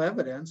by all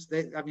evidence,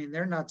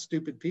 they're not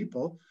stupid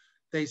people.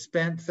 They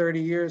spent 30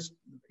 years,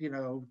 you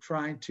know,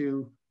 trying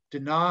to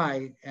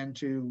deny and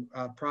to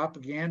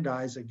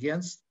propagandize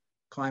against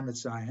climate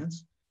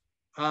science.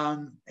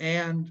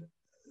 And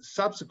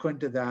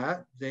subsequent to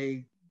that,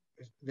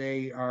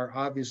 they are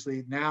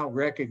obviously now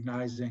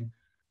recognizing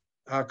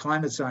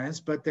climate science,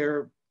 but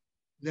they're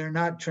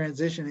not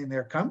transitioning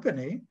their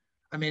company.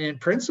 I mean, in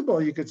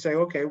principle, you could say,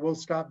 okay, we'll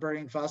stop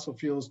burning fossil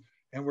fuels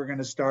and we're going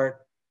to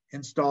start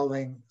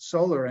installing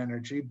solar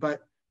energy,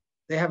 but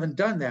they haven't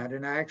done that.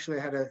 And I actually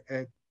had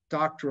a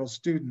doctoral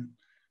student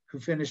who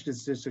finished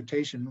his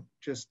dissertation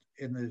just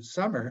in the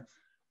summer,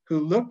 who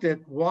looked at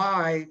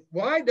why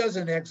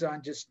doesn't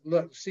Exxon just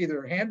see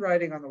their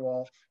handwriting on the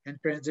wall and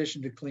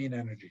transition to clean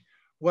energy?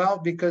 Well,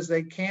 because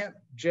they can't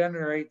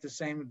generate the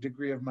same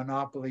degree of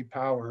monopoly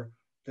power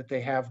that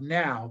they have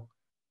now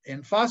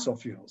in fossil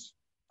fuels.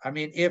 I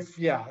mean,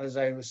 as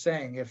I was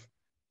saying,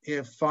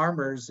 if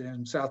farmers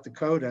in South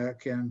Dakota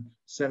can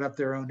set up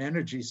their own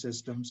energy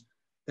systems,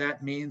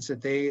 that means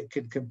that they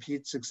can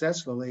compete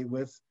successfully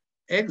with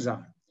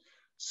Exxon.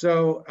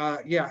 So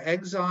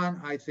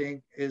Exxon, I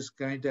think, is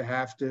going to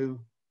have to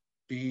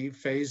be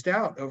phased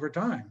out over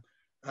time.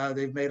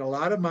 They've made a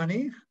lot of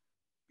money,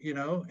 you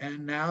know,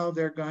 and now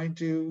they're going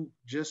to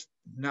just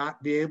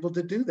not be able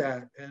to do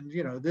that. And,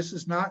 you know, this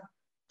is not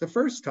the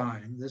first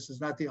time. This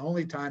is not the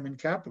only time in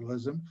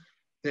capitalism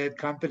that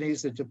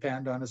companies that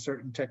depend on a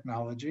certain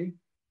technology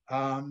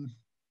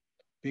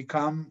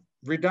become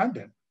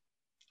redundant.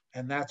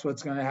 And that's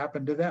what's going to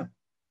happen to them.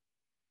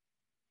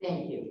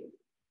 Thank you.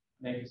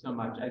 Thank you so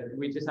much.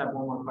 We just have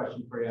one more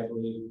question for you, I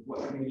believe.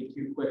 Maybe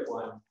 2 quick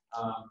ones.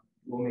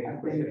 We'll make it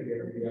quick if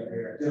you're up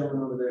here.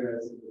 Gentleman over there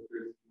has the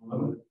first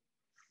one.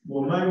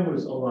 Well, mine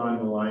was along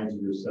the lines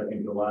of your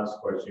second to last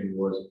question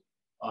was,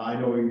 I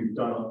know we've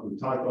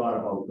talked a lot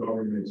about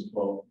governments,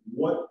 but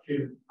what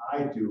can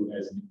I do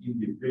as an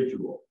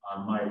individual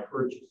on my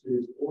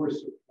purchases or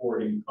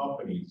supporting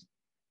companies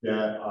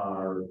that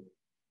are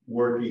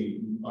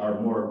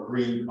more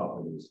green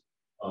companies?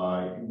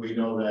 We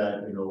know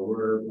that, you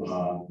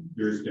know,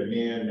 there's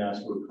demand,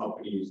 that's where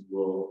companies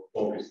will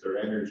focus their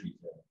energy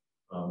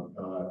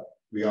in.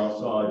 We all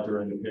saw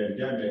during the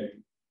pandemic,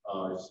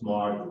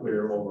 smog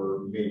clear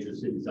over major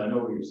cities. I know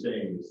what you're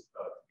saying is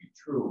to be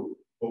true,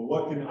 but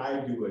what can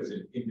I do as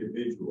an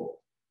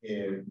individual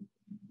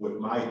with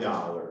my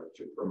dollar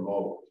to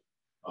promote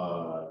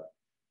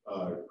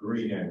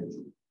green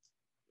energy?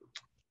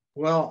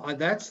 Well,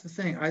 that's the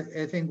thing.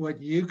 I think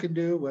what you can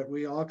do, what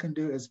we all can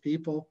do as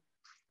people,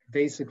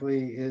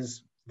 basically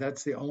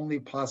that's the only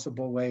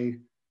possible way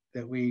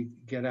that we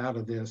get out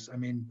of this. I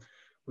mean,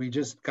 we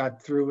just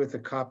got through with the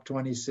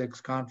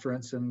COP26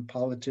 conference and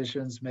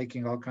politicians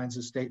making all kinds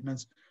of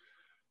statements.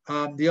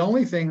 The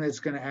only thing that's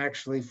going to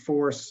actually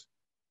force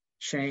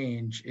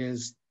change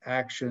is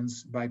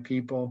actions by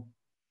people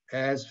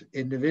as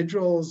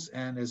individuals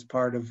and as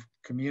part of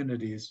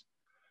communities.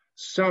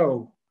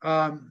 So,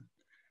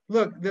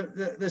 look,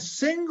 the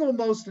single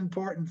most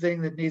important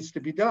thing that needs to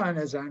be done,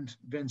 as I've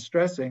been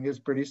stressing, is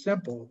pretty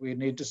simple. We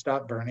need to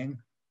stop burning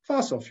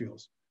fossil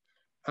fuels.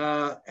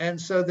 And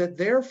so that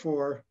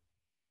therefore,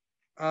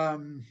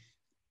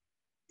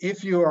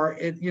 if you are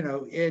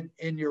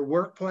in your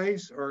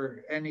workplace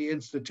or any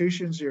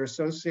institutions you're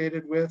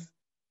associated with,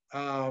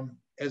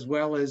 as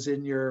well as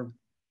in your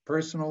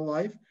personal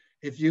life,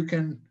 if you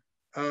can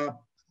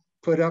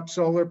put up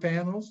solar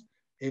panels,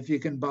 if you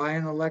can buy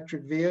an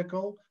electric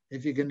vehicle,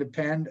 if you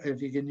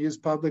can use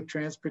public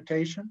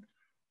transportation,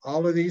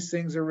 all of these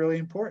things are really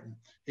important.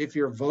 If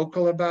you're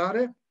vocal about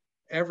it,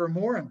 ever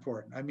more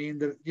important. I mean,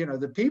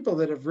 the people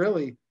that have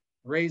really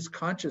raised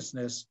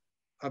consciousness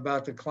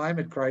about the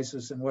climate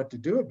crisis and what to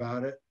do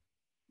about it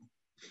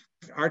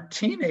are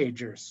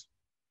teenagers,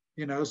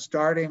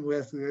 starting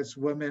with this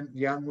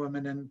young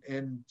woman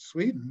in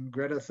Sweden,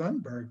 Greta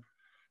Thunberg.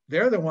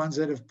 They're the ones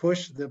that have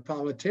pushed the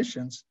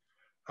politicians.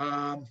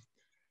 So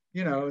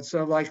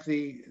like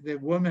the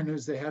woman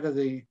who's the head of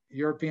the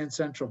European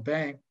Central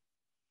Bank,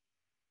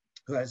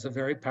 who has a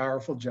very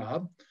powerful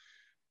job.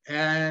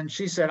 And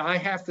she said, I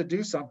have to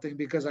do something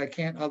because I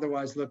can't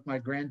otherwise look my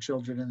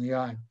grandchildren in the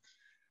eye.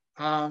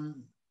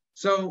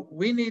 So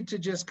we need to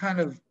just kind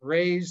of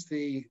raise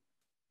the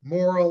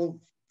moral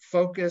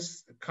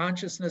focus,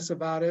 consciousness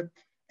about it,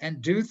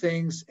 and do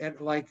things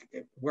at like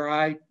where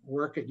I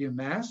work at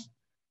UMass.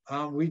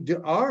 We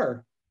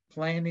are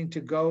planning to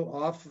go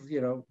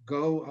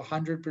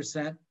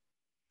 100%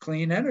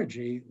 clean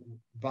energy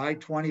by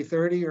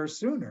 2030 or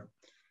sooner.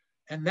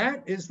 And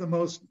that is the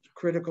most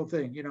critical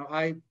thing.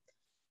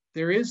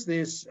 There is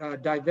this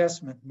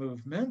divestment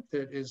movement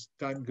that has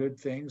done good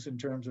things in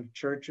terms of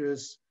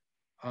churches,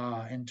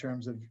 in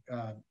terms of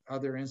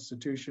other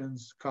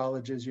institutions,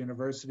 colleges,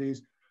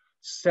 universities,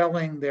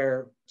 selling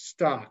their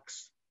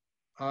stocks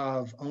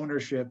of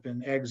ownership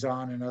in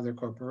Exxon and other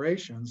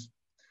corporations.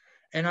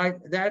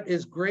 And that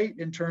is great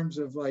in terms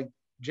of like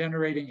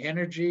generating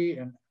energy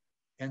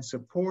and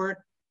support.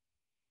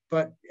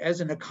 But as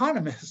an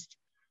economist,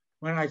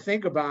 when I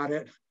think about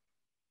it,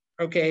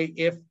 okay,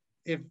 if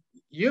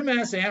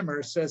UMass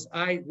Amherst says,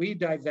 we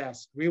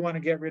divest, we want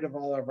to get rid of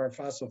all of our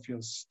fossil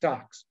fuel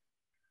stocks,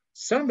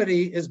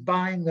 somebody is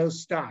buying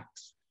those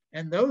stocks.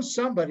 And those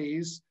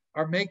somebodies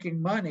are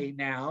making money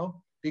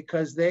now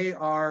because they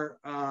are,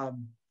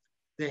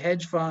 the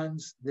hedge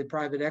funds, the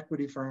private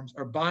equity firms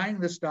are buying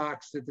the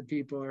stocks that the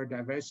people are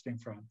divesting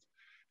from.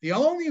 The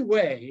only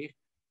way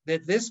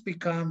that this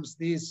becomes,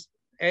 these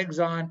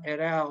Exxon et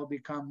al.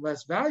 Become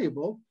less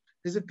valuable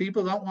is if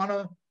people don't want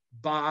to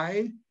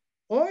buy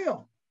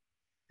oil.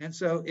 And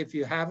so if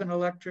you have an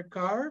electric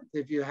car,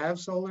 if you have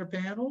solar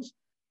panels,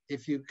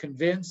 if you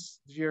convince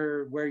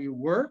where you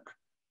work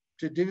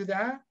to do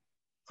that,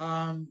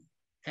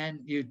 and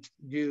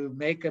you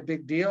make a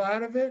big deal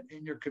out of it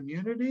in your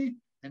community,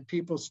 and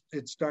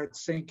it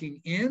starts sinking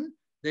in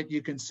that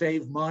you can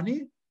save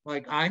money.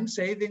 Like I'm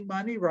saving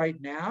money right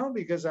now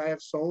because I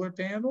have solar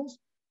panels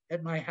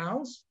at my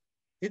house.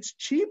 It's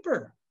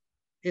cheaper.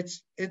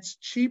 It's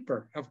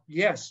cheaper.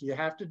 Yes, you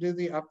have to do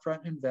the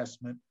upfront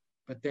investment,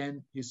 but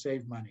then you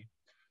save money.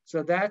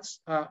 So that's,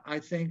 I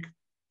think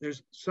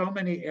there's so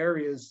many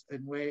areas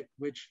in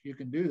which you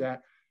can do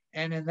that.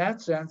 And in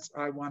that sense,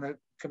 I want to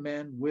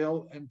commend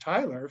Will and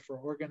Tyler for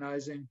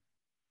organizing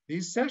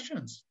these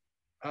sessions.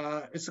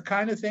 It's the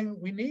kind of thing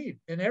we need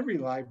in every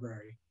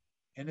library.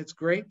 And it's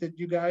great that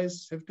you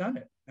guys have done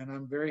it. And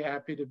I'm very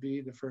happy to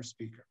be the first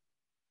speaker.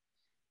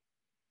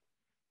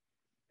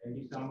 Thank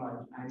you so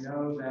much. I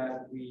know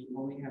that we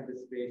only have the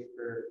space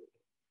for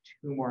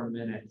 2 more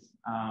minutes,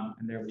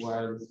 and there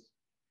was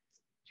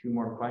 2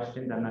 more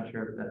questions. I'm not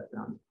sure if that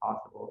sounds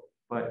possible,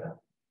 but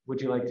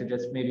would you like to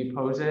just maybe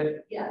pose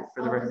it? Yes,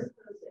 for the record?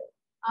 pose it.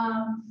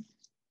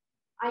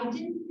 I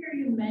didn't hear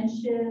you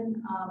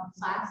mention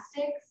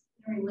plastics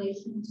in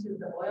relation to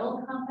the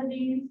oil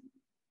companies.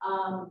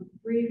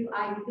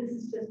 This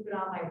has just been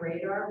on my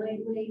radar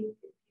lately.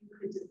 If you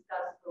could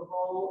discuss the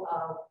role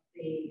of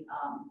the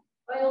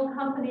oil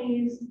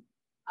companies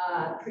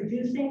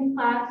producing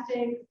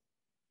plastics,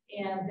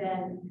 and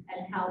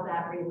how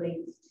that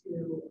relates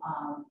to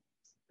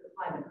the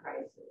climate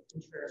crisis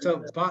in terms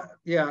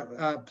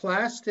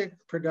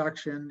plastic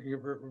production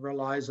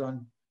relies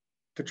on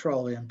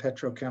petroleum,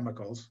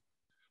 petrochemicals,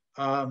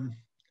 and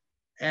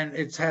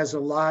it has a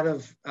lot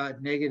of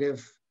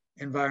negative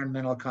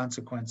environmental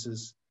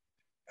consequences,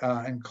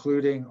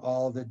 including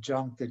all the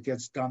junk that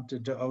gets dumped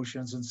into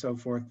oceans and so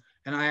forth.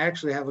 And I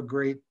actually have a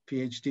great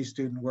PhD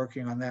student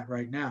working on that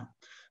right now.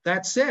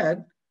 That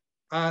said,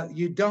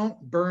 you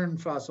don't burn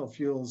fossil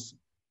fuels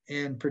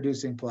in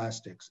producing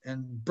plastics,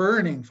 and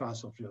burning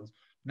fossil fuels,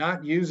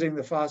 not using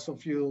the fossil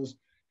fuels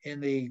in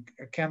the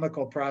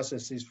chemical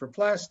processes for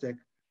plastic,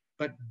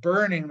 but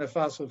burning the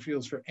fossil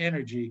fuels for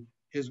energy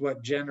is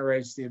what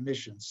generates the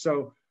emissions.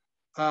 So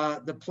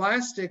the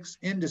plastics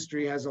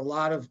industry has a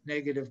lot of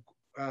negative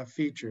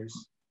features,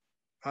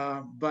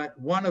 but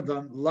one of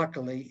them,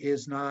 luckily,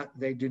 is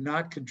they do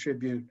not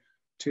contribute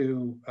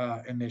to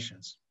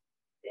emissions.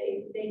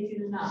 They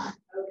do not,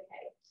 okay.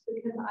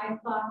 Because I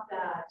thought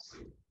that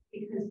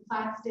because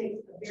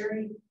plastics, a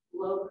very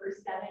low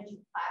percentage of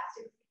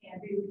plastics can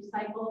be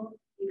recycled,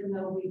 even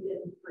though we've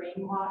been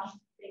brainwashed to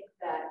think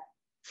that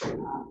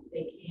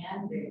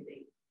can,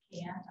 they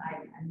can't.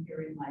 I'm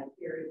hearing like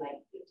PERI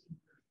like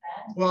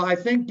 15%. Well, I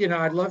think, you know,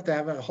 I'd love to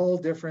have a whole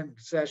different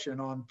session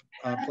on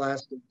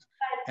plastics.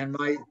 And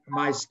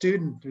my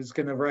student is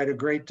going to write a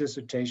great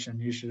dissertation.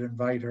 You should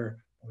invite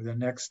her the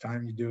next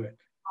time you do it.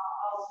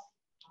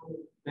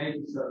 Thank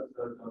you so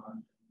much.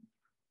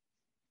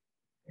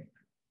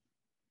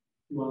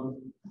 Well,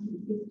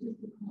 It's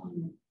just a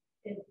comment.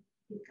 It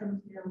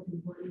comes down to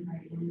one by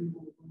one,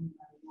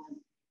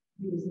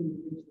 we as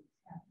individuals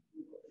have to do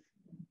what we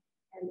can.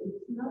 And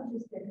it's not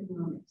just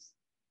economics.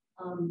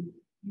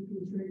 You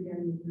can turn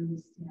down your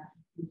thermostat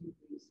 2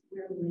 degrees,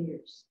 wear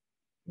layers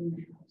in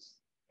the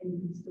house, and you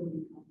can still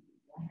be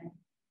comfortable. I had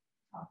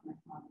talked my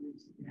father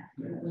into that.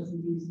 It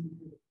wasn't easy to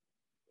do.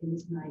 In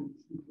his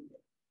 90s, he did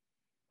it.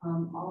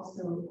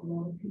 Also, a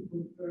lot of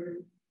people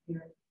burn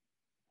their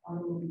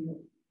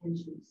automobile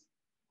engines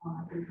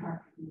in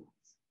parking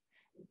lots.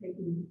 If they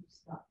can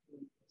stop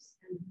doing this.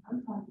 And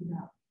I'm talking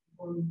about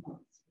warm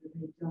months where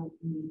they don't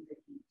need the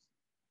heat.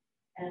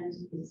 And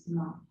it's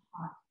not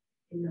hot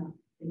enough,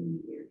 they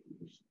need air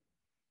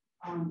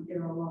conditioning.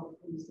 There are a lot of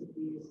things that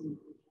we as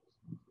individuals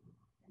can do.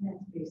 And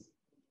that's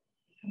basically,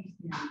 it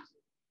comes down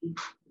to each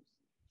person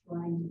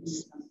trying to do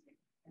something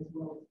as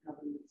well as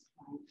governments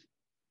trying to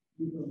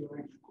do the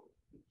right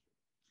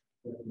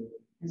picture.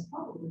 That's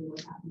probably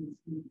what happens.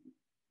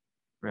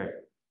 right.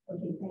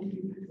 Okay, thank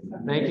you.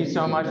 Thank you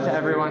so much to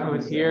everyone who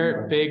is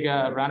here. Big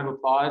round of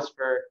applause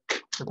for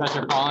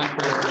Professor Pollin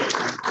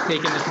for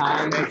taking the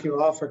time. Thank you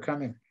all for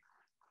coming.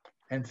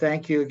 And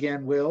thank you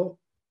again, Will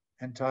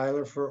and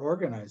Tyler, for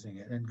organizing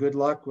it. And good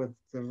luck with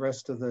the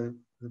rest of the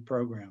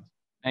program.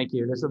 Thank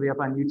you. This will be up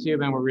on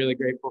YouTube, and we're really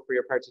grateful for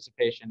your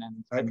participation.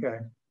 And okay,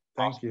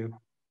 thank you.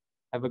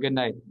 Have a good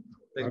night.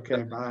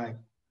 Okay, bye.